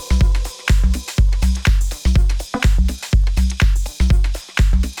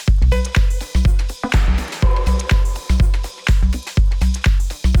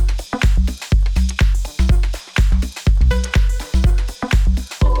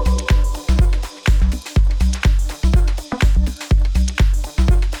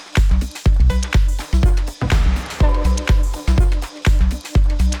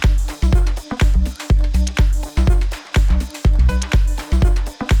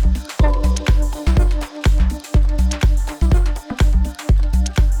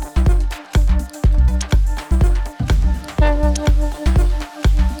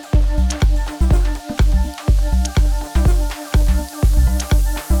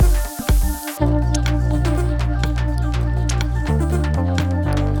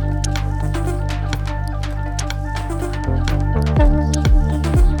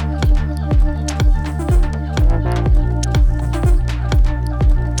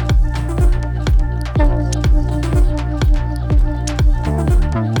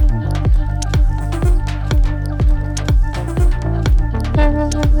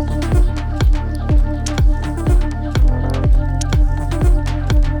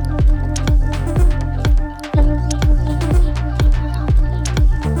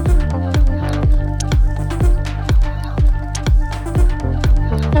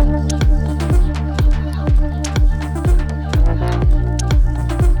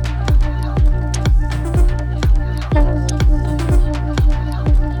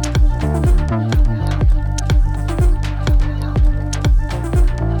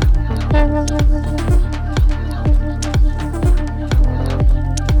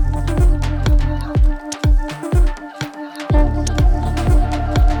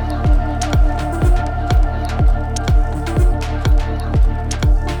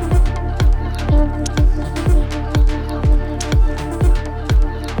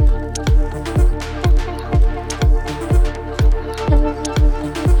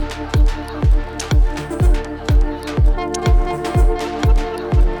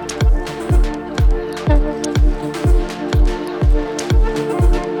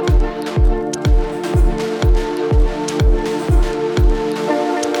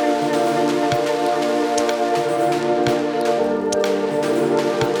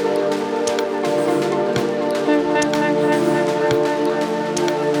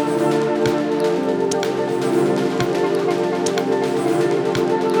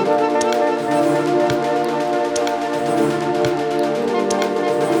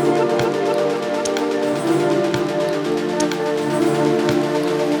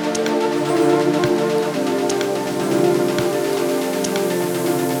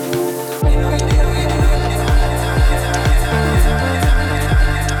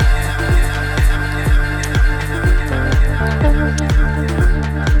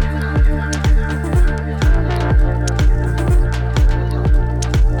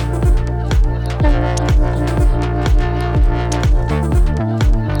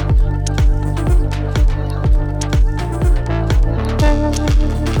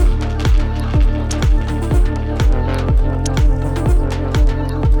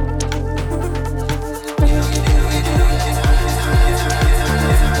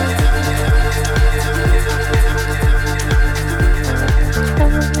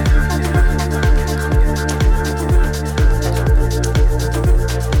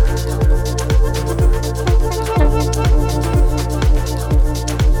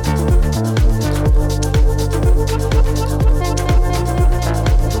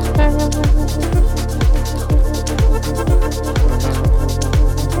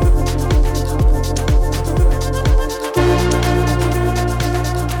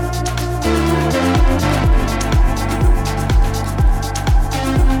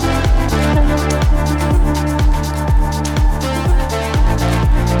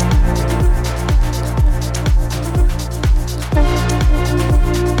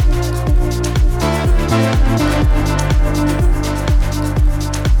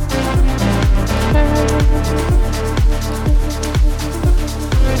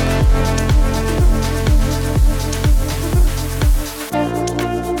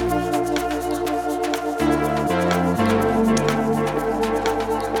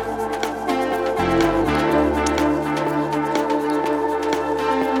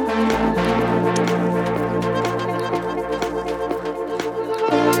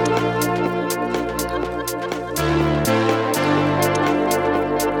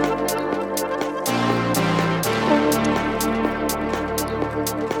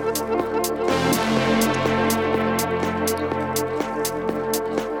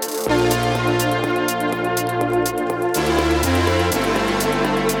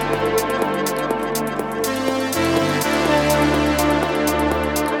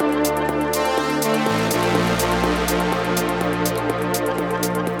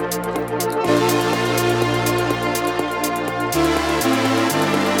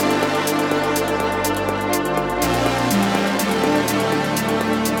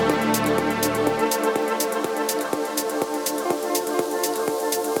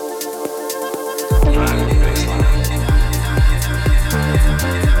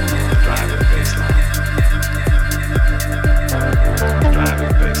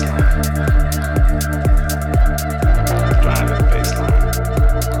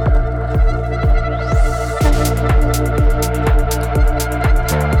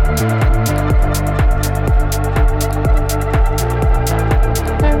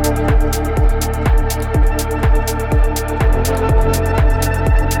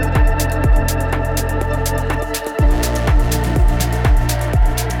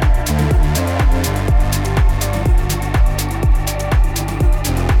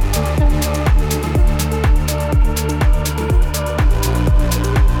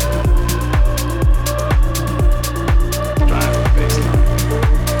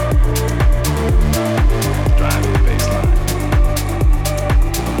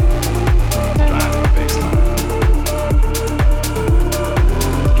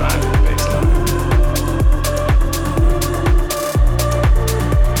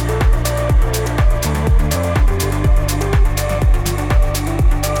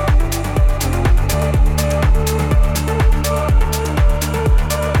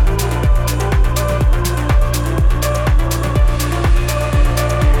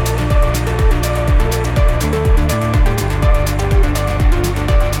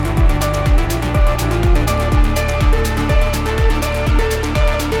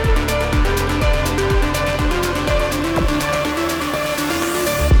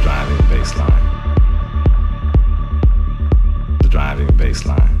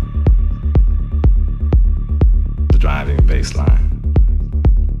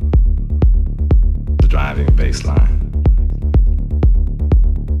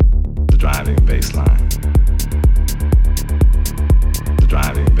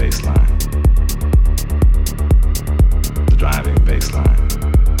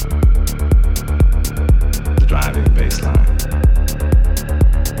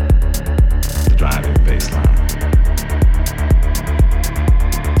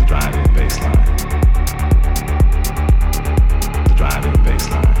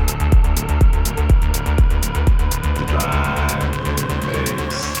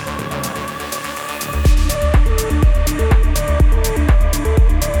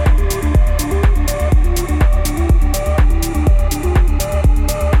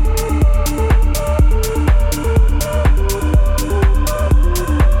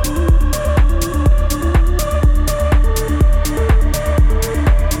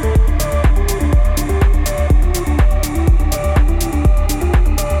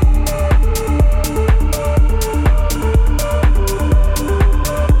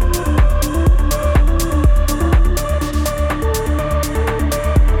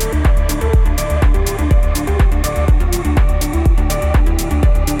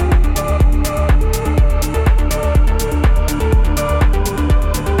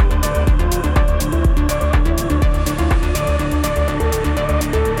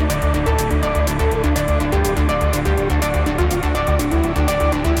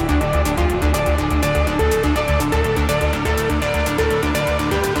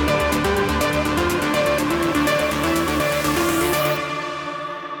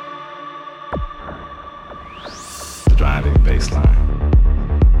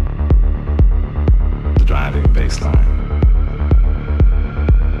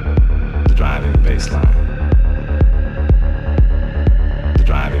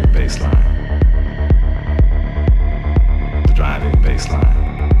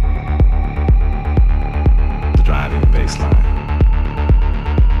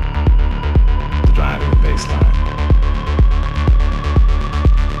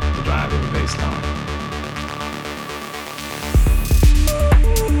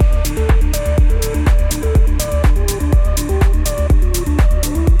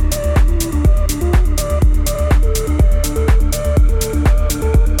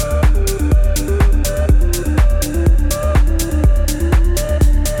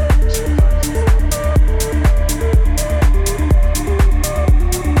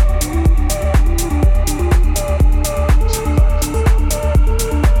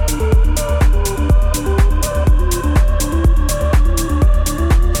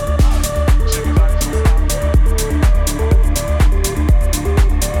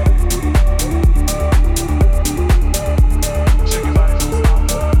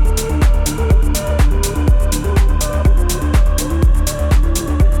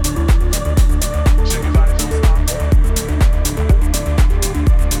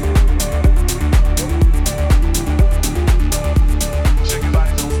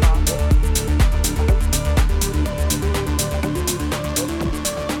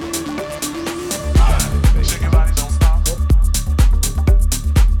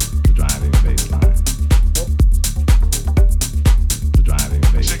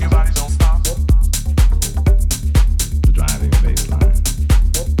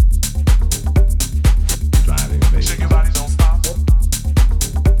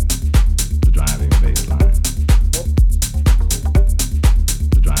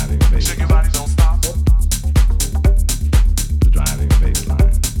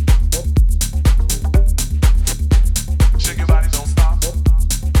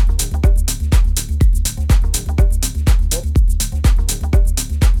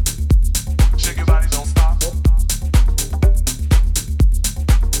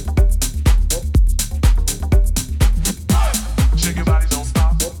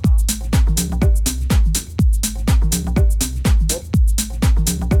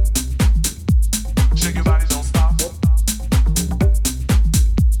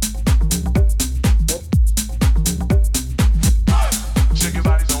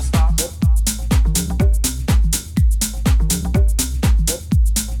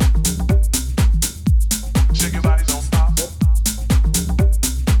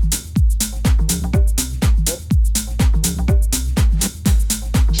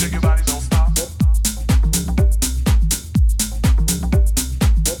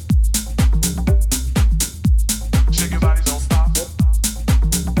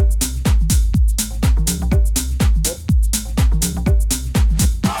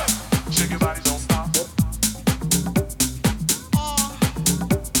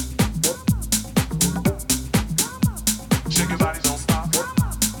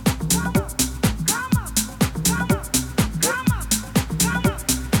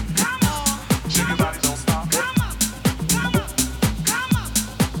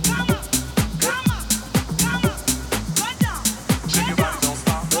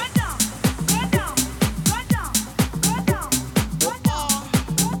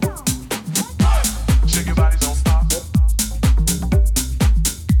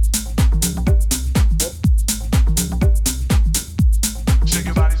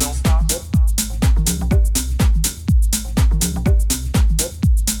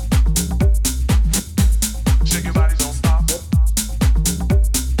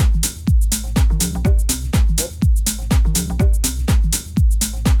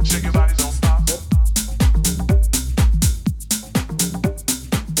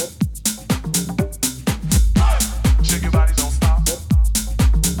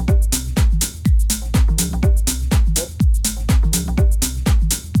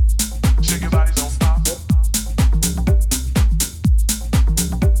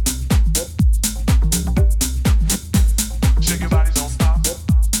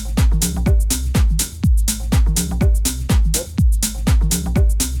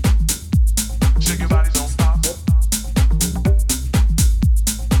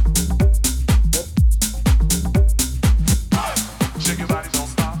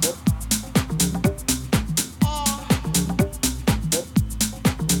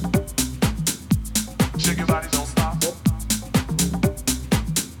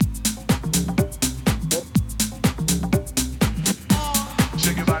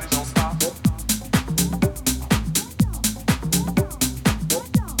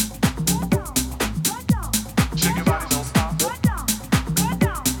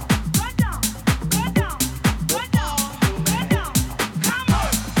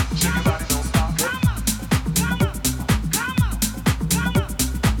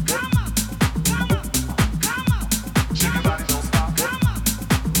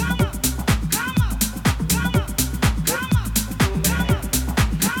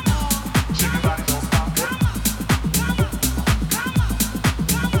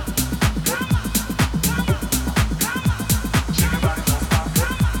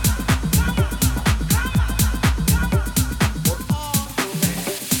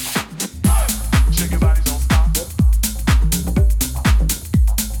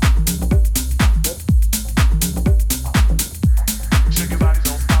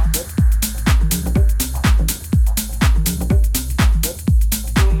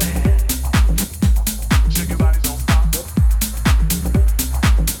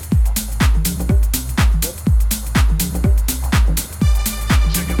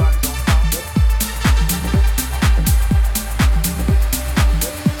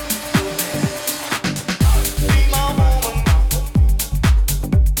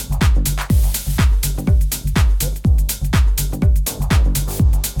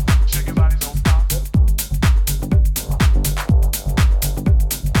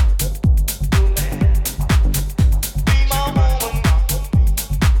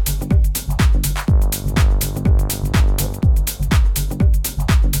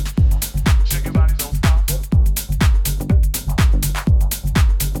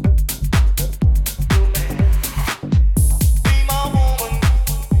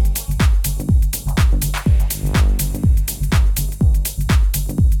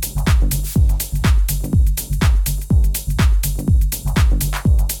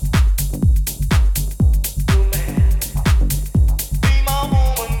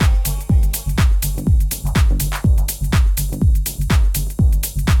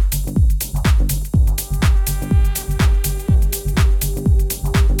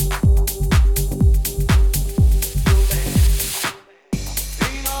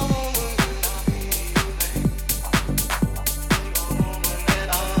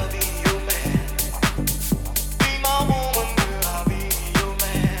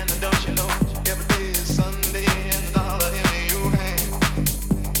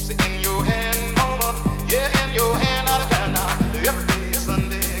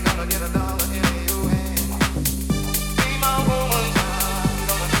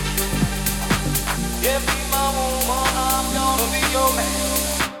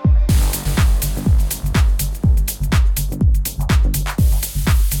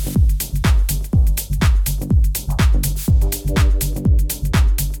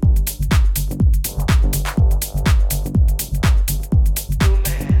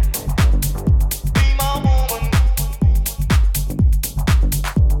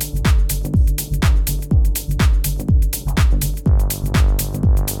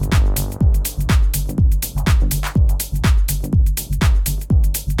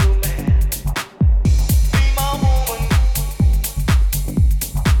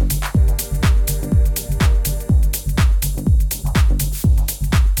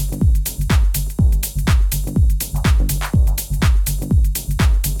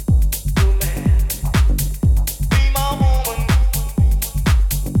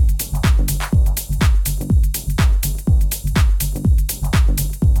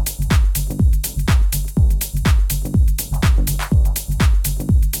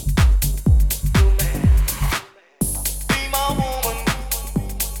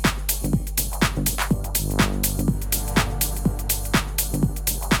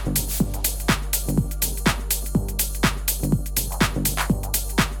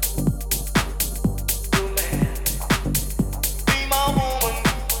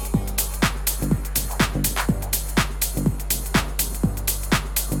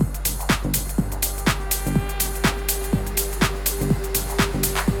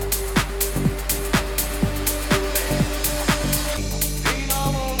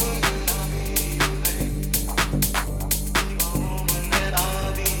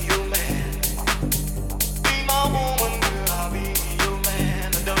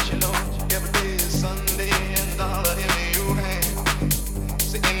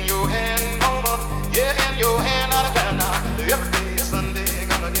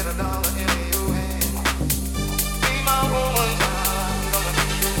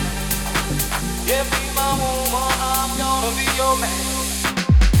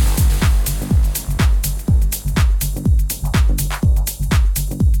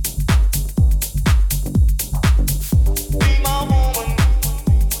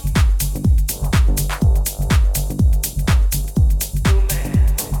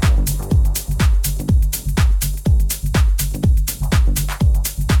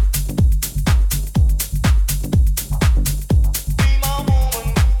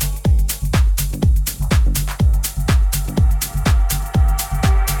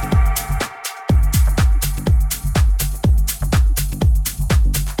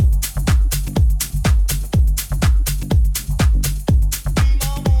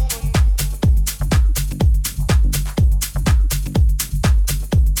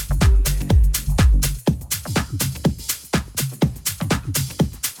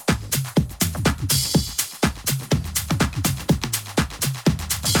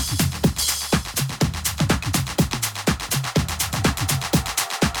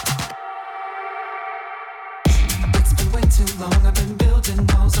 building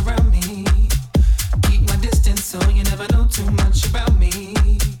walls around me. Keep my distance so you never know too much about me.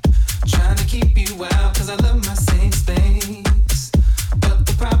 Trying to keep you out cause I love my safe space. But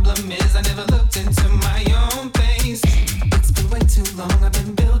the problem is I never looked into my own face. It's been way too long, I've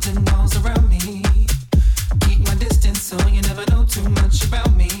been building walls around me. Keep my distance so you never know too much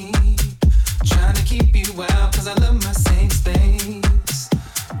about me. Trying to keep you out cause I love my safe space.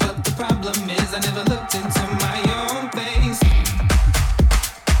 But the problem is I never looked into my own face.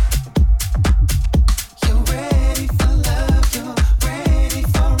 You're ready for love, you're ready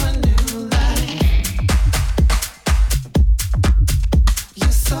for a new life.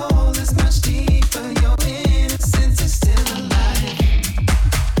 Your soul is much deeper, your innocence is still alive.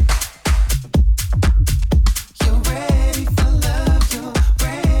 You're ready for love, you're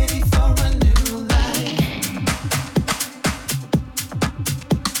ready for a new life.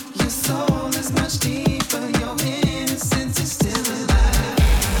 Your soul is much deeper, your innocence is still alive.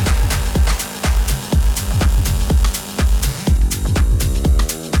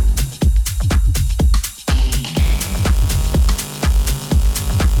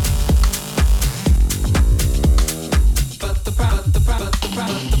 But the problem, but the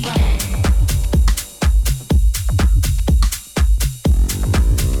problem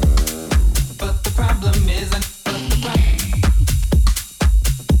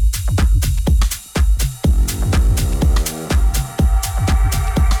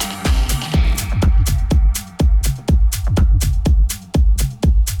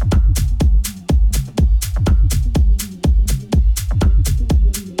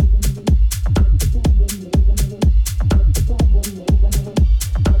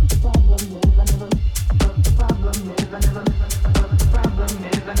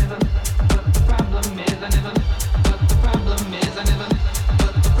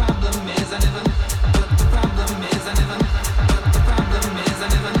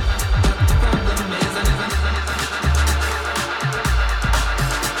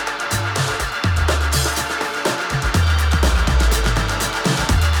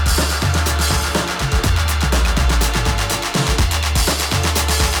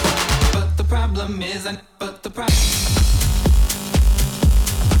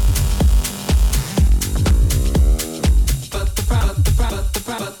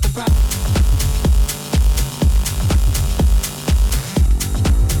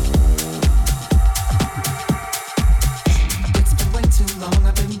it's been way too long,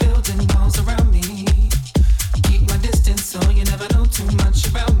 I've been building walls around me. Keep my distance so you never know too much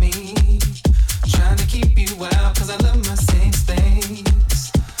about me. Trying to keep you out cause I love my safe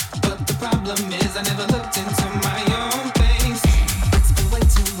space. But the problem is I never looked into my own face. It's been way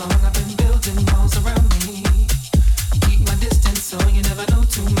too long, I've been building walls around me. Keep my distance so you never know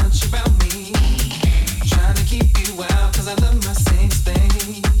too much about me. Trying to keep you out cause I love my safe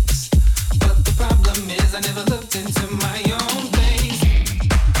space. But the problem is I never looked into my own face.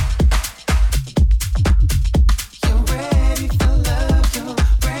 You're ready for love, you're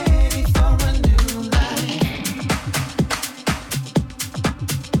ready for a new life.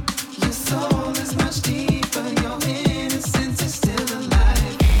 Your soul is much deeper, your innocence is still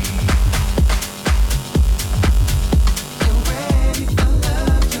alive. You're ready for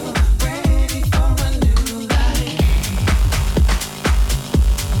love, you're ready for a new life.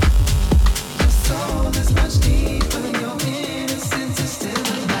 Your soul is much deeper, your innocence is still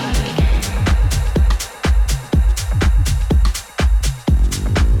alive.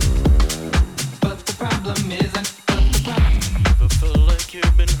 But the problem is, Ever felt like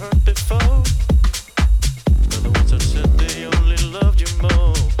you've been hurt before? By the ones that said they only loved you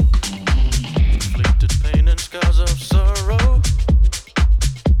more. Inflicted pain and scars of sorrow.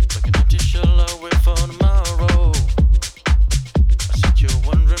 Like an empty shell I wait for tomorrow. I said you're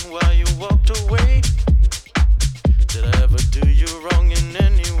wondering why you walked away. Did I ever do you wrong in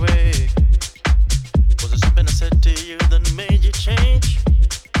any way? Was it something I said to you that made you change?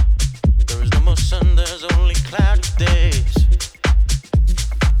 There is no more sun, there's only cloudy days.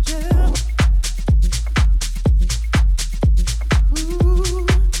 yeah. Ooh.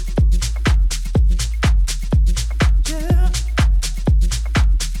 Yeah.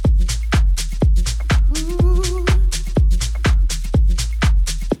 Ooh.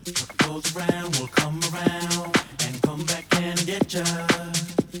 What goes around will come around and come back and get ya.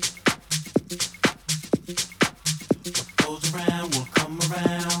 What goes around will come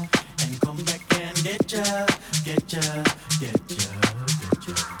around and come back and get ya, get ya, get ya, get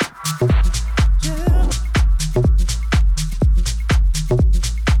ya. Yeah.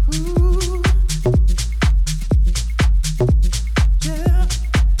 Ooh. Yeah.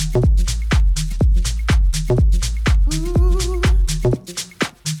 Ooh.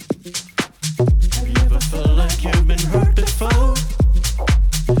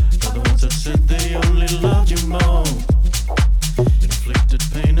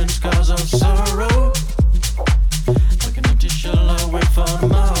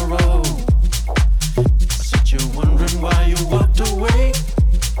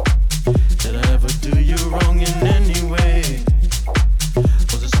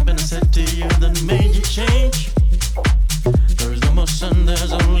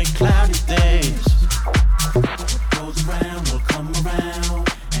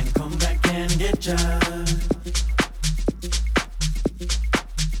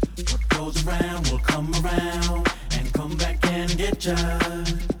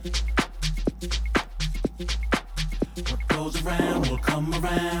 What goes around will come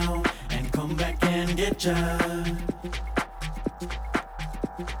around and come back and get ya.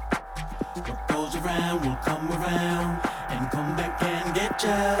 What goes around will come around and come back and get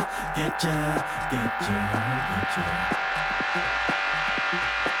ya, get ya, get ya, get ya.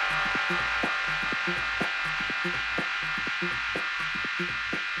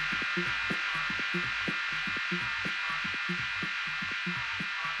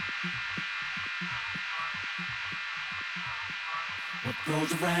 What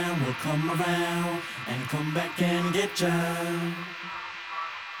goes around will come around and come back and get ya.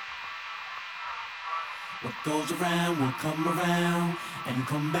 What goes around will come around and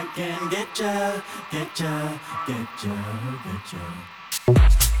come back and get ya, get ya, get ya, get ya.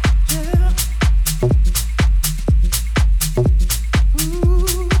 Yeah.